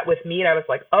do that with me. And I was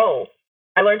like, oh,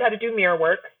 I learned how to do mirror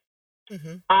work.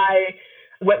 Mm-hmm. I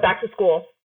went back to school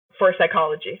for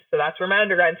psychology. So that's where my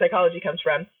undergrad in psychology comes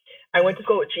from. I went to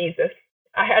school with Jesus.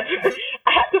 I had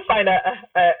to find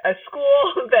a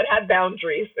school that had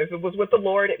boundaries. If it was with the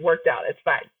Lord, it worked out. It's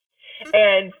fine.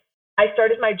 And I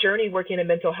started my journey working in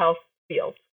mental health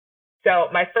field. So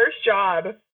my first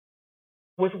job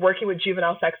was working with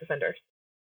juvenile sex offenders.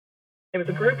 It was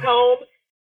a group home.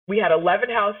 We had 11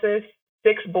 houses,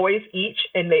 6 boys each.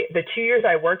 And the 2 years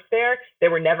I worked there, they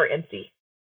were never empty,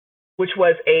 which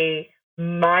was a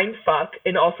mind fuck.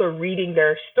 And also reading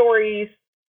their stories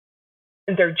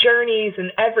and their journeys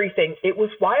and everything. It was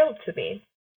wild to me.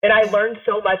 And I learned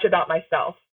so much about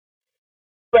myself.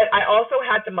 But I also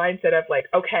had the mindset of like,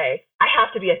 okay, I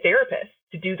have to be a therapist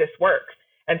to do this work.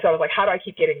 And so I was like, how do I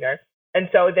keep getting there? And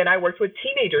so then I worked with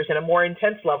teenagers in a more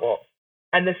intense level.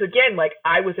 And this, again, like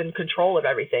I was in control of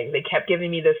everything. They kept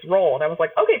giving me this role. And I was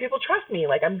like, okay, people trust me.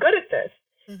 Like, I'm good at this.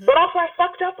 Mm-hmm. But also I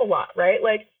fucked up a lot, right?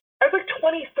 Like I was like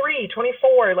 23,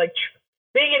 24, like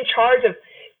being in charge of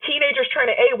teenagers trying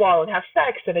to AWOL and have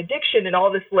sex and addiction and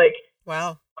all this, like,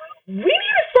 wow. We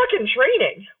needed fucking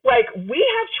training. Like, we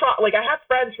have trauma. Like, I have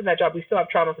friends from that job. We still have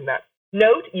trauma from that.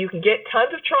 Note, you can get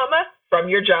tons of trauma from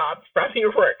your job, from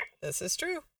your work. This is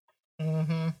true.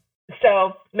 Mm-hmm.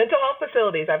 So, mental health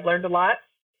facilities, I've learned a lot.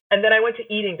 And then I went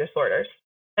to eating disorders.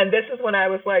 And this is when I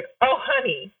was like, oh,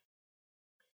 honey,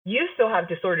 you still have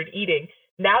disordered eating.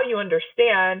 Now you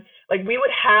understand. Like,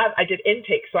 I did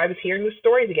intake, so I was hearing the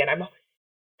stories again. I'm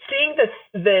seeing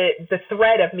the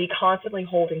thread of me constantly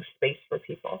holding space for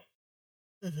people.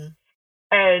 Mm-hmm.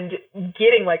 And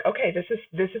getting like, okay, this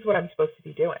is what I'm supposed to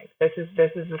be doing. This is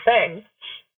the thing.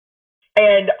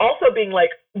 And also being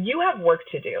like, you have work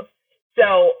to do.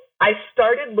 So I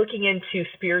started looking into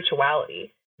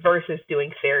spirituality versus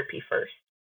doing therapy first.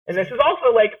 And this is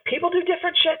also like, people do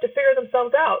different shit to figure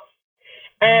themselves out.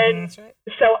 And that's right.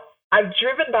 So I've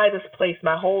driven by this place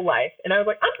my whole life. And I was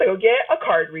like, I'm going to go get a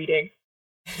card reading.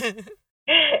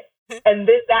 And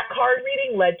that card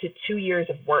reading led to 2 years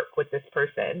of work with this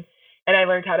person. And I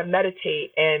learned how to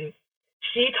meditate. And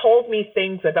she told me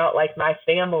things about like my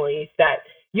family that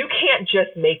you can't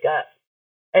just make up.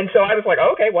 And so I was like,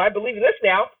 okay, well, I believe this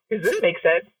now because this makes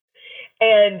sense.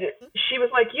 And she was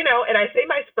like, and I say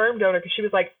my sperm donor because she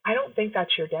was like, I don't think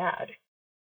that's your dad.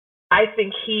 I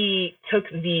think he took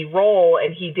the role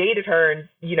and he dated her and,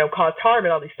 caused harm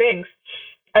and all these things.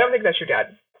 I don't think that's your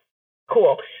dad.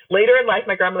 Cool. Later in life,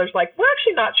 my grandmother's like, we're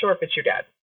actually not sure if it's your dad.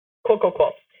 Cool.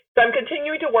 So I'm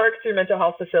continuing to work through mental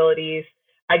health facilities.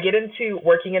 I get into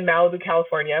working in Malibu,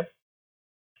 California.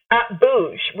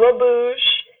 Bouge, real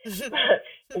bouge,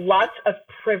 lots of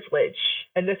privilege.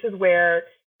 And this is where,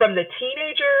 from the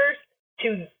teenagers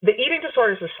to the eating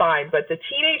disorders is fine, but the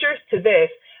teenagers to this,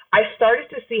 I started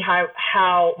to see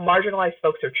how marginalized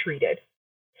folks are treated.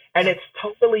 And it's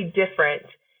totally different.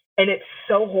 And it's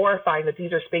so horrifying that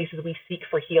these are spaces we seek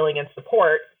for healing and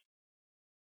support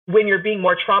when you're being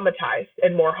more traumatized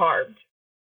and more harmed.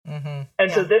 Mm-hmm.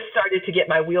 And so this started to get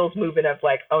my wheels moving of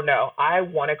like, oh no, I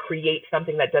want to create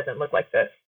something that doesn't look like this.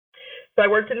 So I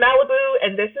worked in Malibu,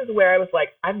 and this is where I was like,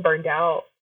 I'm burned out.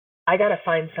 I got to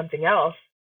find something else.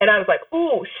 And I was like,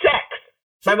 ooh, sex.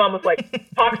 My mom was like,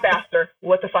 talk faster.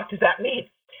 What the fuck does that mean?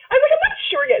 I was like, I'm not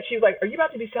sure yet. She was like, are you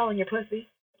about to be selling your pussy?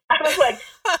 I was like,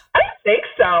 I don't think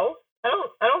so. I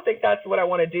don't think that's what I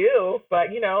want to do.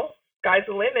 But, you know, sky's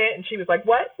the limit. And she was like,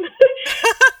 what?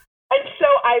 And so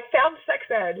I found sex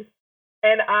ed,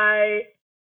 and I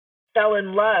fell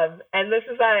in love. And this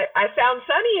is, I found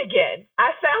Sunny again.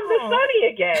 I found the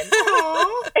Sunny again.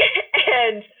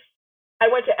 And I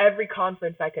went to every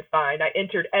conference I could find. I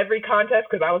entered every contest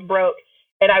because I was broke.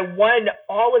 And I won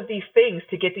all of these things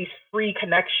to get these free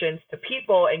connections to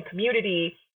people and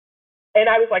community. And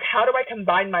I was like, how do I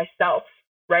combine myself,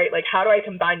 right? Like, how do I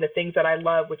combine the things that I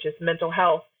love, which is mental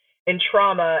health and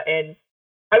trauma? And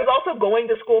I was also going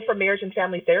to school for marriage and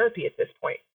family therapy at this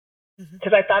point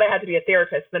because I thought I had to be a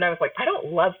therapist. Then I was like, I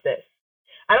don't love this.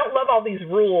 I don't love all these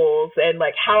rules and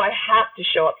like how I have to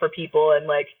show up for people. And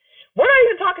like, we're not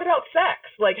even talking about sex.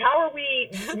 Like, how are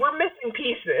we're missing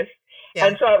pieces. Yeah.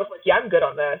 And so I was like, yeah, I'm good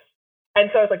on this. And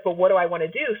so I was like, but what do I want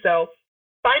to do? So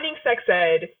finding sex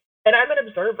ed, and I'm an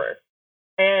observer,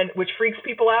 and which freaks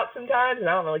people out sometimes, and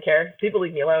I don't really care. People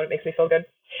leave me alone. It makes me feel good.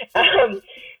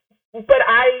 But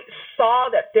I saw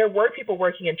that there were people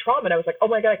working in trauma, and I was like, oh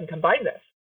my God, I can combine this.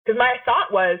 Because my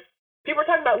thought was, people were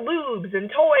talking about lubes and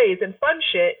toys and fun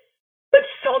shit, but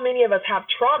so many of us have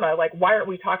trauma. Like, why aren't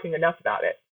we talking enough about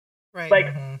it? Right. Like,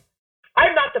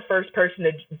 I'm not the first person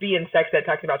to be in sex ed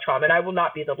talking about trauma, and I will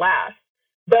not be the last.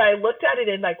 But I looked at it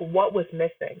in like, what was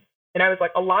missing? And I was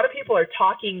like, a lot of people are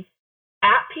talking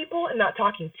at people and not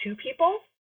talking to people.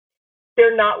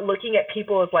 They're not looking at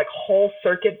people as like whole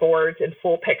circuit boards and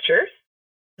full pictures.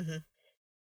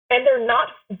 And they're not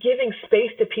giving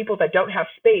space to people that don't have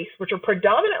space, which are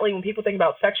predominantly, when people think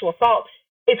about sexual assault,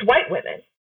 it's white women.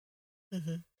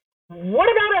 What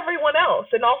about everyone else?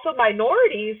 And also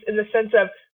minorities, in the sense of,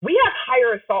 we have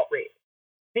higher assault rates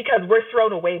because we're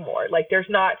thrown away more. Like, there's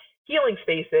not healing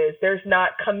spaces, there's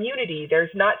not community,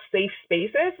 there's not safe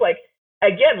spaces. Like,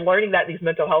 again, learning that these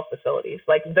mental health facilities,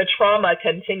 like, the trauma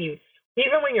continues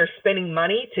even when you're spending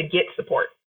money to get support.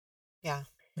 Yeah.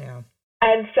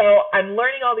 And so I'm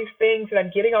learning all these things, and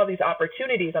I'm getting all these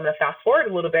opportunities. I'm going to fast forward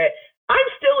a little bit. I'm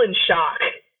still in shock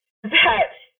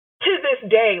that to this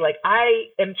day, like, I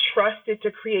am trusted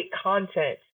to create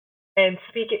content and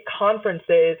speak at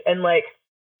conferences, and like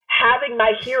having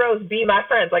my heroes be my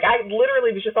friends. Like, I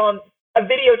literally was just on a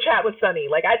video chat with Sunny.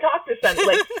 Like, I talked to Sunny.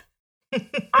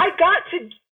 Like, I got to,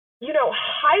 you know,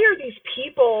 hire these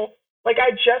people. Like,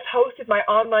 I just hosted my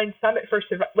online summit for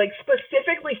like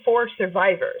specifically for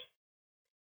survivors.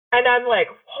 And I'm like,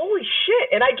 holy shit.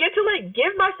 And I get to like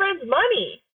give my friends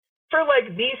money for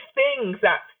like these things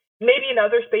that maybe in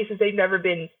other spaces they've never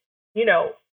been, you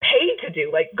know, paid to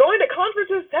do. Like, going to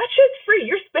conferences, that shit's free.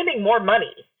 You're spending more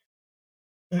money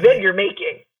than you're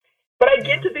making. But I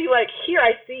get to be like, here,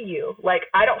 I see you. Like,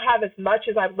 I don't have as much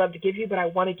as I'd love to give you, but I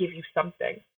want to give you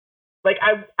something. Like,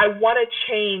 I want to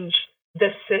change the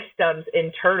systems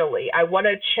internally. I want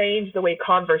to change the way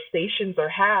conversations are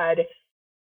had.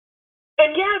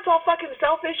 And yeah, it's all fucking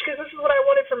selfish because this is what I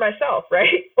wanted for myself,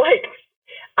 right? Like,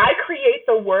 I create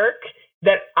the work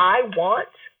that I want,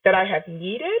 that I have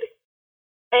needed,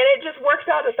 and it just works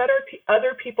out if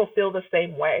other people feel the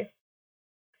same way.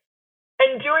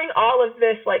 And during all of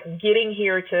this, like, getting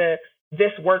here to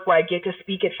this work where I get to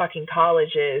speak at fucking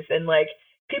colleges, and like,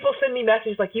 people send me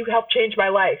messages like, you helped change my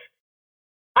life.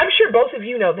 I'm sure both of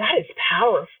you know that is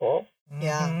powerful.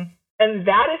 Yeah. And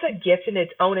that is a gift in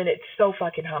its own, and it's so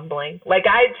fucking humbling. Like,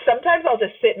 sometimes I'll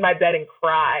just sit in my bed and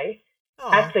cry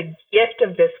at the gift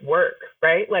of this work,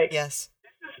 right? Like, yes,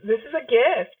 this is a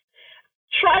gift.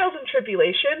 Trials and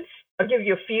tribulations, I'll give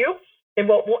you a few, and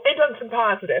we'll end on some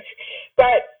positives.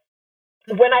 But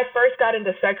when I first got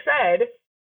into sex ed,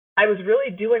 I was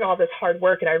really doing all this hard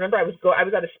work. And I remember I was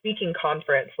at a speaking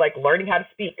conference, like learning how to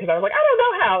speak, because I was like, I don't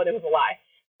know how, and it was a lie.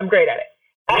 I'm great at it.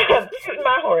 Shooting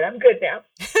my horn. I'm good now.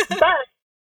 But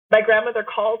my grandmother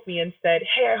called me and said,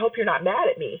 hey, I hope you're not mad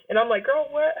at me. And I'm like, girl,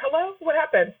 what? Hello? What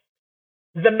happened?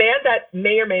 The man that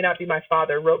may or may not be my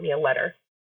father wrote me a letter.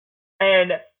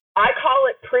 And I call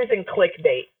it prison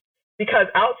clickbait, because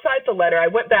outside the letter, I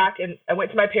went back and I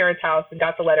went to my parents' house and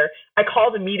got the letter. I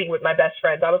called a meeting with my best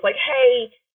friends. I was like,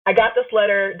 hey, I got this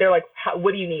letter. They're like,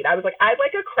 what do you need? I was like, I'd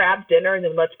like a crab dinner and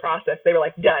then let's process. They were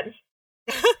like, done.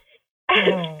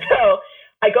 And so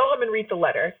I go home and read the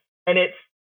letter, and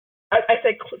I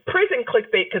say prison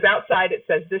clickbait because outside it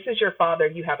says, this is your father,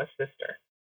 you have a sister.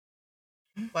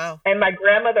 Wow. And my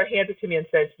grandmother hands it to me and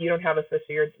says, you don't have a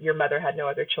sister, your mother had no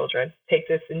other children. Take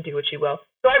this and do what you will.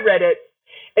 So I read it.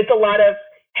 It's a lot of,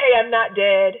 hey, I'm not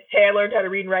dead. Hey, I learned how to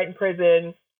read and write in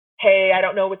prison. Hey, I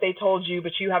don't know what they told you,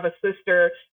 but you have a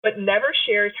sister, but never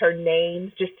shares her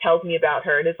name, just tells me about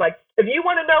her. And it's like, if you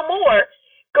want to know more,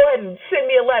 go ahead and send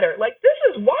me a letter. Like, this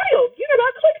is wild. You know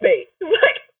about clickbait.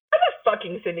 Like, I'm not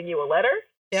fucking sending you a letter.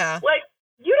 Yeah. Like,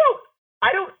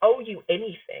 I don't owe you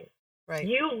anything. Right.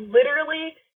 You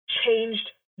literally changed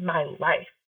my life.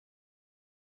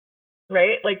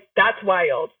 Right? Like, that's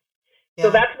wild. Yeah.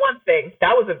 So that's one thing.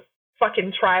 That was a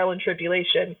fucking trial and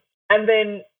tribulation. And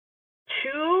then 2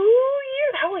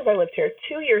 years, how long have I lived here?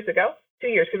 2 years ago, 2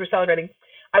 years, because we're celebrating.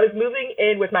 I was moving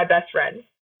in with my best friend,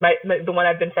 the one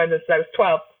I've been friends with since I was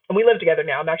 12, and we live together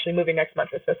now. I'm actually moving next month.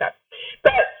 It's so sad.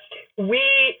 But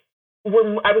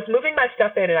I was moving my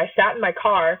stuff in, and I sat in my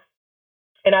car,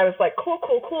 and I was like, cool.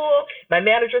 My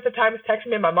manager at the time was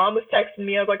texting me. My mom was texting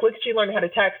me. I was like, look at you learning how to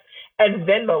text. And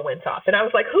Venmo went off, and I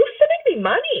was like, who's sending me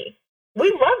money? We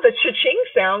love the cha-ching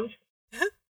sound.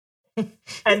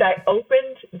 And I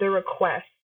opened the request,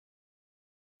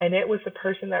 and it was the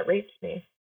person that raped me.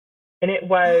 And it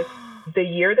was the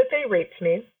year that they raped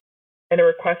me and a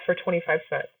request for 25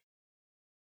 cents.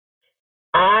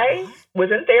 I was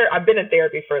in therapy. I've been in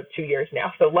therapy for 2 years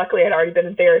now. So luckily I'd already been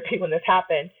in therapy when this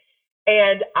happened.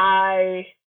 And I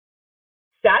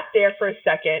sat there for a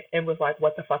second and was like,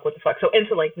 what the fuck? So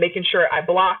instantly making sure I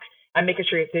block. I'm making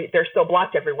sure they're still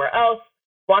blocked everywhere else.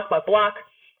 Block.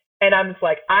 And I'm just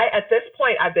like, at this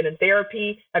point, I've been in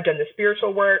therapy. I've done the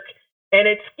spiritual work. And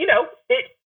it's,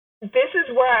 this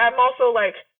is where I'm also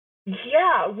like,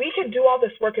 yeah, we can do all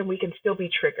this work and we can still be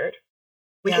triggered.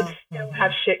 We can still have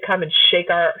shit come and shake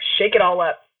it all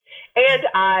up. And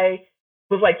I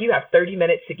was like, you have 30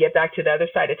 minutes to get back to the other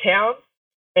side of town.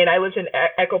 And I lived in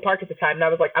Echo Park at the time. And I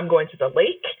was like, I'm going to the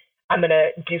lake. I'm going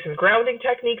to do some grounding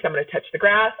techniques. I'm going to touch the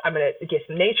grass. I'm going to get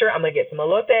some nature. I'm going to get some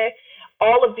elote,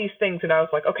 all of these things. And I was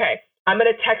like, okay, I'm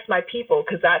going to text my people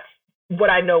because that's what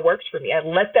I know works for me. I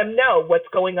let them know what's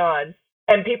going on.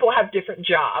 And people have different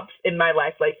jobs in my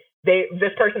life. Like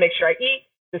this person makes sure I eat.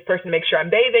 This person makes sure I'm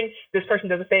bathing. This person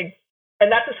does a thing.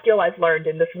 And that's a skill I've learned.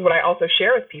 And this is what I also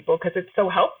share with people because it's so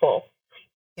helpful.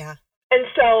 Yeah. And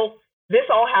so this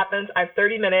all happens. I have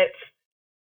 30 minutes.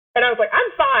 And I was like,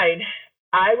 I'm fine.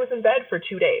 I was in bed for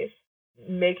 2 days.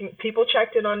 People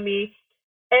checked in on me.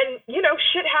 And,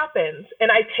 shit happens.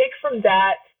 And I take from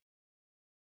that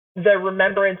the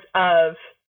remembrance of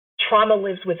trauma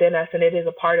lives within us and it is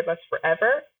a part of us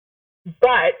forever.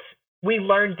 But we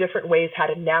learn different ways how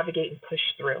to navigate and push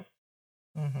through.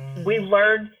 Mm-hmm. We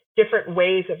learn different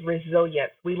ways of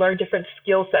resilience. We learn different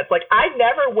skill sets. Like I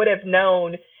never would have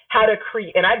known how to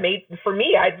create, and I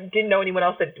didn't know anyone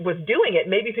else that was doing it.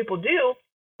 Maybe people do,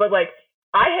 but like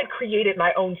I had created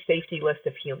my own safety list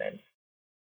of humans.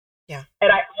 Yeah.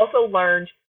 And I also learned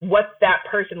what that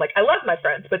person, like I love my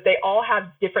friends, but they all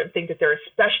have different things that they're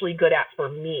especially good at for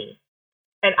me.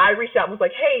 And I reached out and was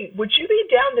like, hey, would you be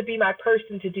down to be my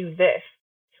person to do this?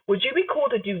 Would you be cool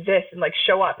to do this and like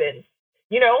show up in,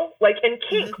 like in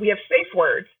kink, we have safe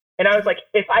words. And I was like,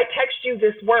 if I text you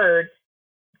this word,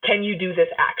 can you do this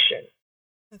action?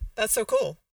 That's so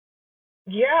cool.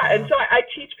 Yeah. And so I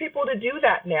teach people to do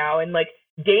that now and like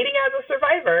dating as a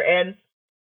survivor. And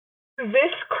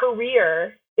this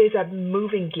career is a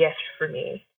moving gift for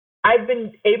me. I've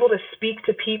been able to speak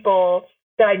to people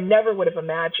that I never would have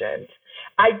imagined.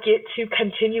 I get to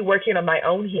continue working on my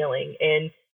own healing.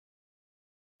 And,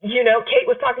 Kate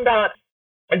was talking about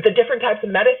the different types of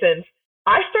medicines.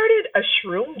 I started a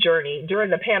shroom journey during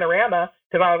the panorama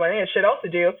because I was like, I had shit else to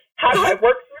do. How do I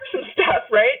work through some stuff,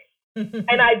 right?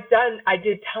 And I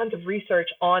did tons of research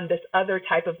on this other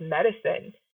type of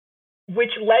medicine,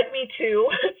 which led me to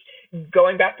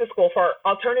going back to school for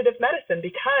alternative medicine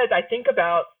because I think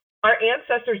about our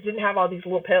ancestors didn't have all these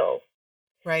little pills.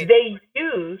 Right. They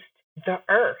used the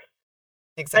earth.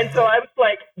 Exactly. And so I was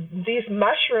like, these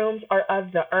mushrooms are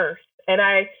of the earth. And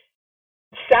I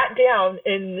sat down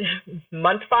in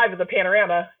month 5 of the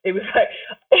panorama. It was like,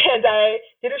 and I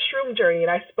did a shroom journey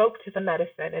and I spoke to the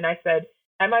medicine and I said,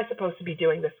 am I supposed to be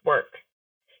doing this work?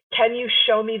 Can you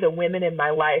show me the women in my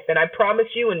life? And I promise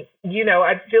you, and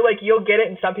I feel like you'll get it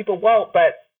and some people won't,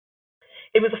 but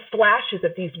it was flashes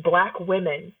of these Black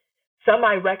women Some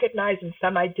I recognized and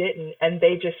some I didn't. And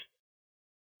they just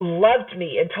loved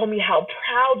me and told me how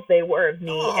proud they were of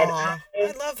me. Aww, and I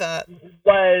love that.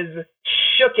 Was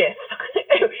shooketh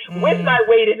with my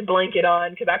weighted blanket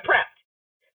on because I prepped.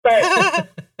 But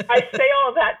I say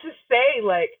all that to say,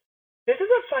 like, this is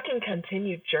a fucking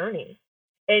continued journey.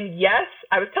 And yes,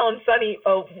 I was telling Sunny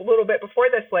a little bit before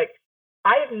this, like,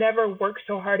 I have never worked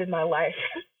so hard in my life.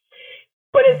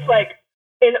 But it's like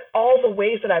in all the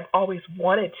ways that I've always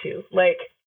wanted to. Like,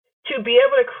 to be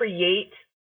able to create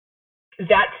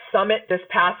that summit this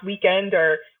past weekend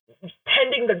or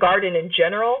tending the garden in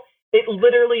general, it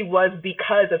literally was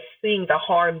because of seeing the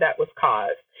harm that was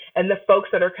caused and the folks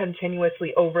that are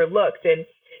continuously overlooked and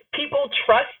people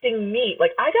trusting me.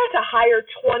 Like, I got to hire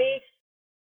 20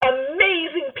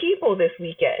 amazing people this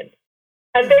weekend.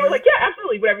 And they were like, yeah,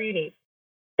 absolutely, whatever you need.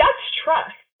 That's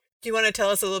trust. Do you want to tell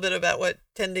us a little bit about what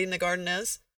Tending the Garden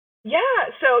is? Yeah,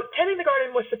 so Tending the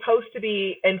Garden was supposed to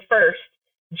be, first,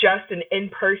 just an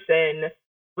in-person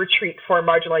retreat for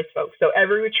marginalized folks. So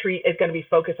every retreat is going to be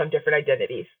focused on different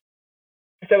identities.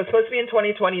 So it was supposed to be in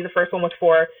 2020. The first one was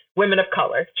for women of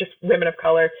color, just women of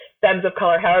color, femmes of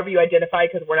color, however you identify,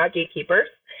 because we're not gatekeepers.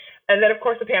 And then, of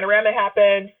course, the panorama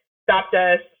happened, stopped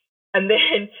us. And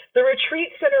then the retreat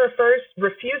center first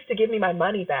refused to give me my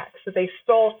money back. So they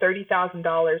stole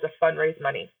 $30,000 of fundraise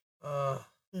money.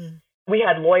 We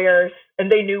had lawyers,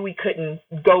 and they knew we couldn't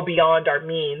go beyond our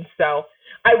means. So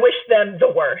I wish them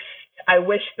the worst. I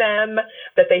wish them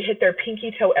that they hit their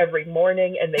pinky toe every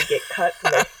morning and they get cuts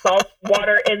and there's salt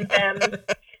water in them.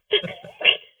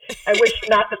 I wish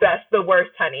not the best, the worst,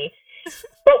 honey.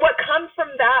 But what comes from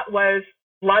that was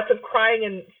lots of crying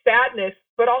and sadness,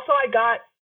 but also I got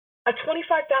a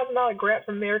 $25,000 grant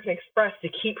from American Express to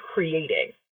keep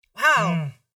creating.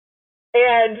 Wow.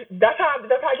 And that's how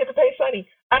I get to pay Sunny.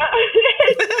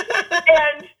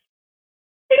 And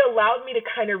it allowed me to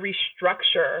kind of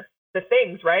restructure the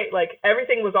things, right? Like,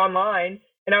 everything was online,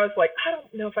 and I was like, I don't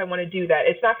know if I want to do that.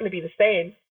 It's not going to be the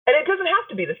same. And it doesn't have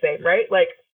to be the same, right? Like,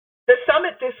 the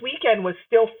summit this weekend was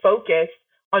still focused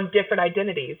on different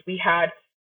identities. We had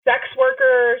sex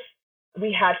workers,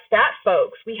 we had fat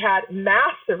folks, we had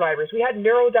mass survivors, we had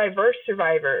neurodiverse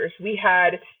survivors, we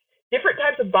had different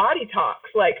types of body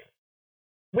talks. Like,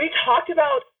 we talked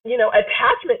about,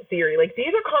 attachment theory. Like,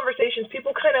 these are conversations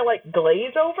people kind of like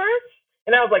glaze over.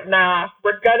 And I was like, nah,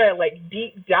 we're gonna like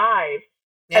deep dive.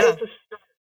 Yeah.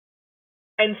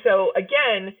 And so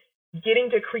again, getting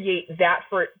to create that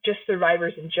for just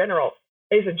survivors in general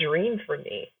is a dream for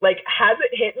me. Like, has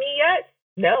it hit me yet?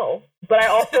 No. But I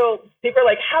also, people are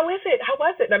like, how is it? How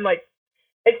was it? And I'm like,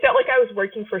 it felt like I was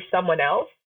working for someone else.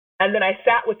 And then I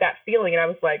sat with that feeling and I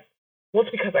was like, well,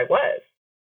 it's because I was,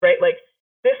 right? Like,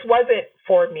 this wasn't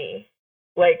for me.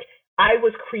 Like, I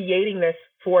was creating this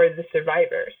for the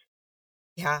survivors.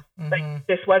 Yeah. Like,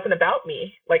 this wasn't about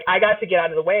me. Like, I got to get out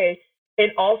of the way.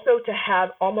 And also to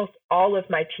have almost all of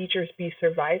my teachers be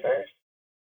survivors.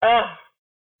 That's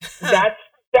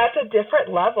a different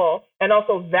level. And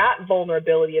also that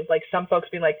vulnerability of like some folks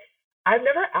being like, I've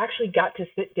never actually got to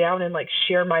sit down and like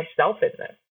share myself in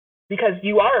this, because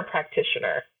you are a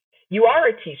practitioner, you are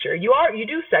a teacher, you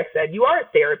do sex ed, you are a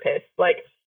therapist, like,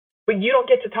 but you don't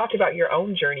get to talk about your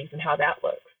own journeys and how that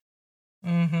looks.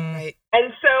 Right.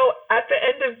 And so at the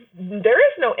end of, there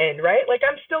is no end, right? Like,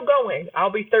 I'm still going.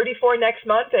 I'll be 34 next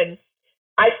month, and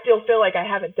I still feel like I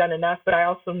haven't done enough, but I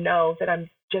also know that I'm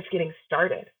just getting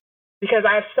started, because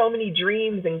I have so many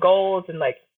dreams and goals and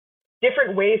like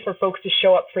different ways for folks to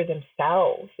show up for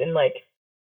themselves and like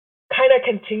kind of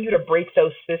continue to break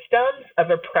those systems of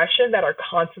oppression that are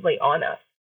constantly on us.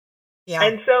 Yeah.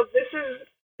 And so this is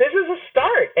a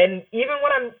start. And even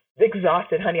when I'm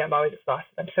exhausted, honey, I'm always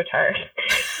exhausted. I'm so tired.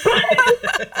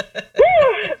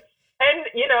 And,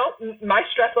 my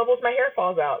stress levels, my hair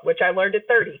falls out, which I learned at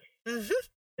 30.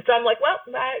 So I'm like, well,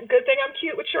 good thing I'm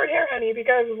cute with short hair, honey,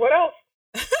 because what else?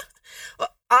 Well,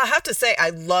 I have to say, I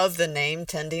love the name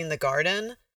Tending the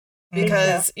Garden,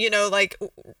 because, like,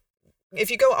 if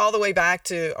you go all the way back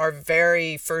to our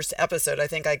very first episode, I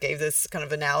think I gave this kind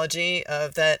of analogy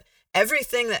of that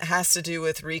everything that has to do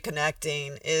with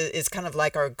reconnecting is kind of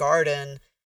like our garden,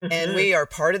 and we are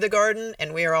part of the garden,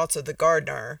 and we are also the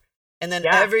gardener. And then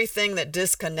everything that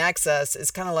disconnects us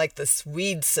is kind of like this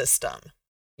weed system,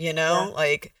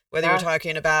 like whether you're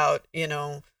talking about,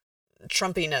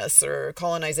 Trumpiness or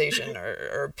colonization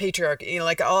or patriarchy,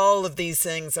 like all of these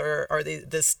things are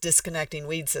this disconnecting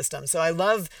weed system. So I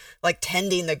love, like,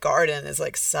 Tending the Garden is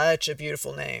like such a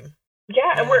beautiful name.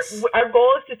 Yeah. Yes. And our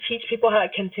goal is to teach people how to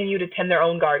continue to tend their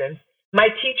own gardens. My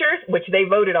teachers, which they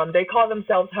voted on, they call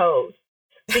themselves hoes,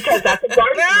 because that's a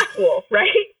gardening school,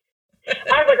 right?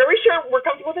 I was like, are we sure we're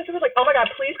comfortable with this? It was like, oh my God,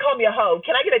 please call me a hoe.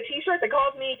 Can I get a t-shirt that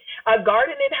calls me a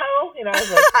gardening hoe? You know, I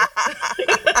was like,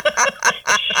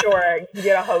 sure, you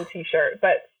get a hoe t-shirt.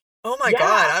 But oh my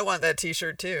God, I want that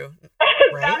t-shirt too.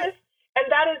 Right?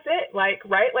 that is it. Like,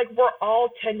 right? Like, we're all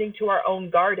tending to our own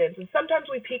gardens. And sometimes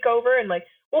we peek over and like,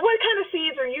 well, what kind of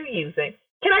seeds are you using?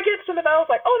 Can I get some of those?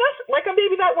 Like, oh, that's like,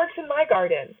 maybe that works in my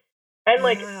garden. And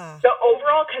like the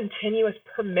overall continuous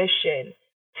permission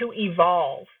to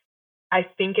evolve, I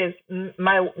think, is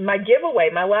my giveaway,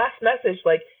 my last message.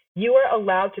 Like, you are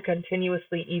allowed to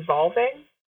continuously evolving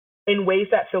in ways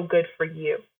that feel good for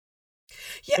you.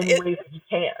 Yeah, in ways that you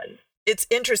can. It's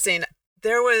interesting.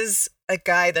 There was a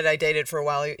guy that I dated for a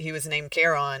while. He was named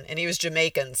Caron, and he was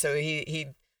Jamaican. So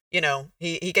he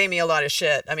gave me a lot of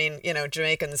shit. I mean,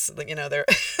 Jamaicans, they're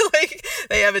like,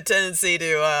 they have a tendency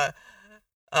to,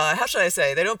 how should I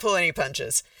say? They don't pull any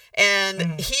punches.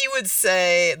 And he would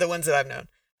say, the ones that I've known,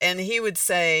 and he would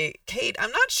say, Kate,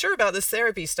 I'm not sure about this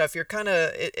therapy stuff. You're kind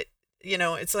of,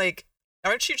 it's like,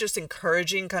 aren't you just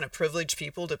encouraging kind of privileged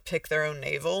people to pick their own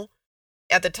navel?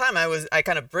 At the time I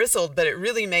kind of bristled, but it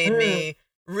really made me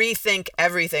rethink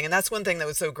everything. And that's one thing that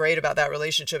was so great about that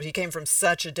relationship. He came from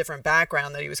such a different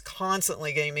background that he was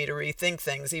constantly getting me to rethink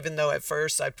things, even though at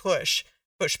first I'd push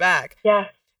back. Yeah.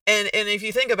 And if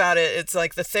you think about it, it's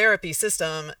like the therapy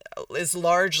system is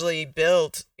largely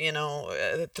built,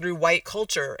 through white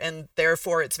culture, and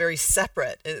therefore it's very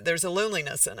separate. There's a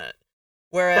loneliness in it.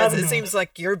 Whereas it seems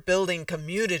like you're building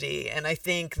community, and I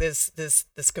think this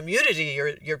community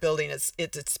you're building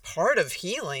it's part of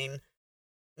healing,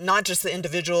 not just the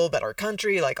individual but our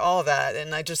country, like all of that.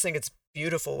 And I just think it's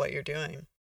beautiful what you're doing.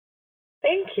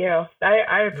 Thank you.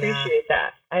 I appreciate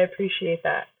that. I appreciate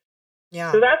that.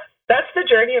 Yeah. So that's the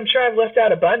journey. I'm sure I've left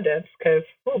out abundance because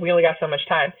we only got so much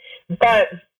time, but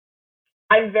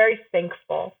I'm very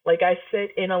thankful. Like, I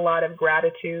sit in a lot of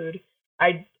gratitude.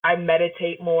 I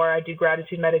meditate more. I do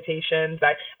gratitude meditations.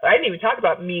 I didn't even talk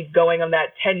about me going on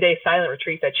that 10-day silent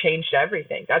retreat that changed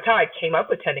everything. That's how I came up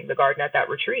with tending the garden at that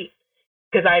retreat,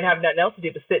 because I'd have nothing else to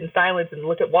do but sit in silence and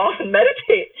look at walls and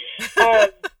meditate.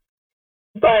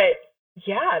 But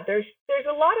yeah, there's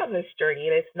a lot on this journey,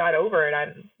 and it's not over. And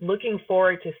I'm looking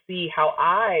forward to see how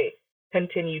I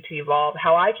continue to evolve,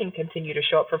 how I can continue to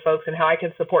show up for folks, and how I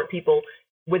can support people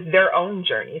with their own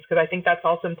journeys. Because I think that's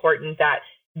also important, that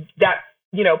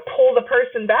pull the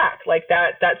person back, like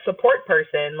that support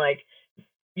person, like,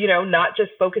 not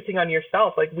just focusing on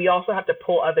yourself. Like, we also have to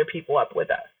pull other people up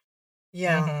with us.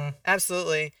 Yeah,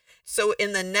 absolutely. So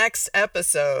in the next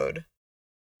episode,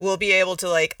 we'll be able to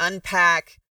like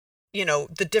unpack,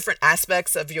 the different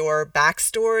aspects of your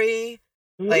backstory.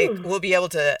 Ooh. Like, we'll be able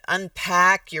to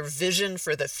unpack your vision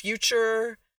for the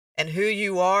future and who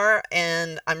you are.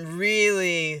 And I'm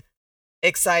really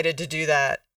excited to do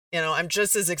that. I'm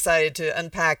just as excited to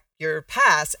unpack your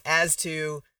past as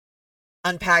to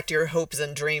unpack your hopes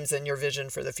and dreams and your vision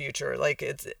for the future. Like,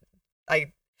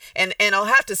 and I'll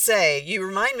have to say, you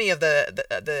remind me of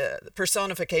the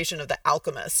personification of the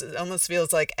alchemist. It almost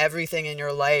feels like everything in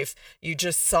your life, you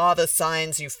just saw the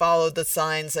signs, you followed the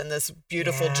signs, and this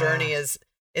beautiful journey is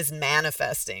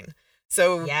manifesting.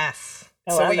 So yes,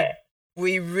 I love it.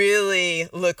 We really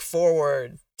look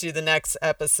forward to the next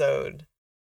episode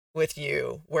with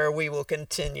you, where we will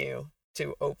continue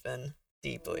to open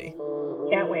deeply.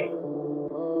 Can't wait.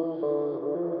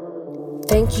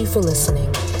 Thank you for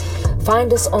listening.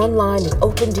 Find us online at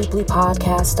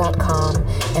opendeeplypodcast.com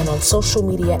and on social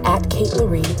media at Kate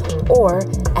Laree or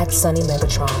at Sunny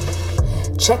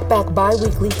Megatron. Check back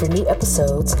bi-weekly for new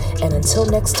episodes, and until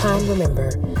next time,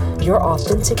 remember, your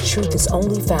authentic truth is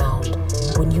only found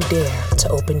when you dare to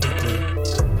open deeply.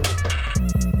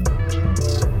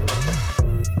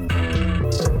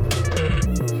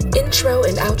 Intro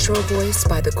and outro voice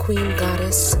by the Queen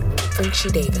Goddess, Frenchie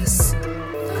Davis.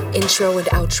 Intro and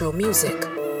outro music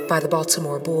by the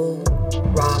Baltimore Bull,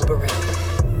 Rob Burrell.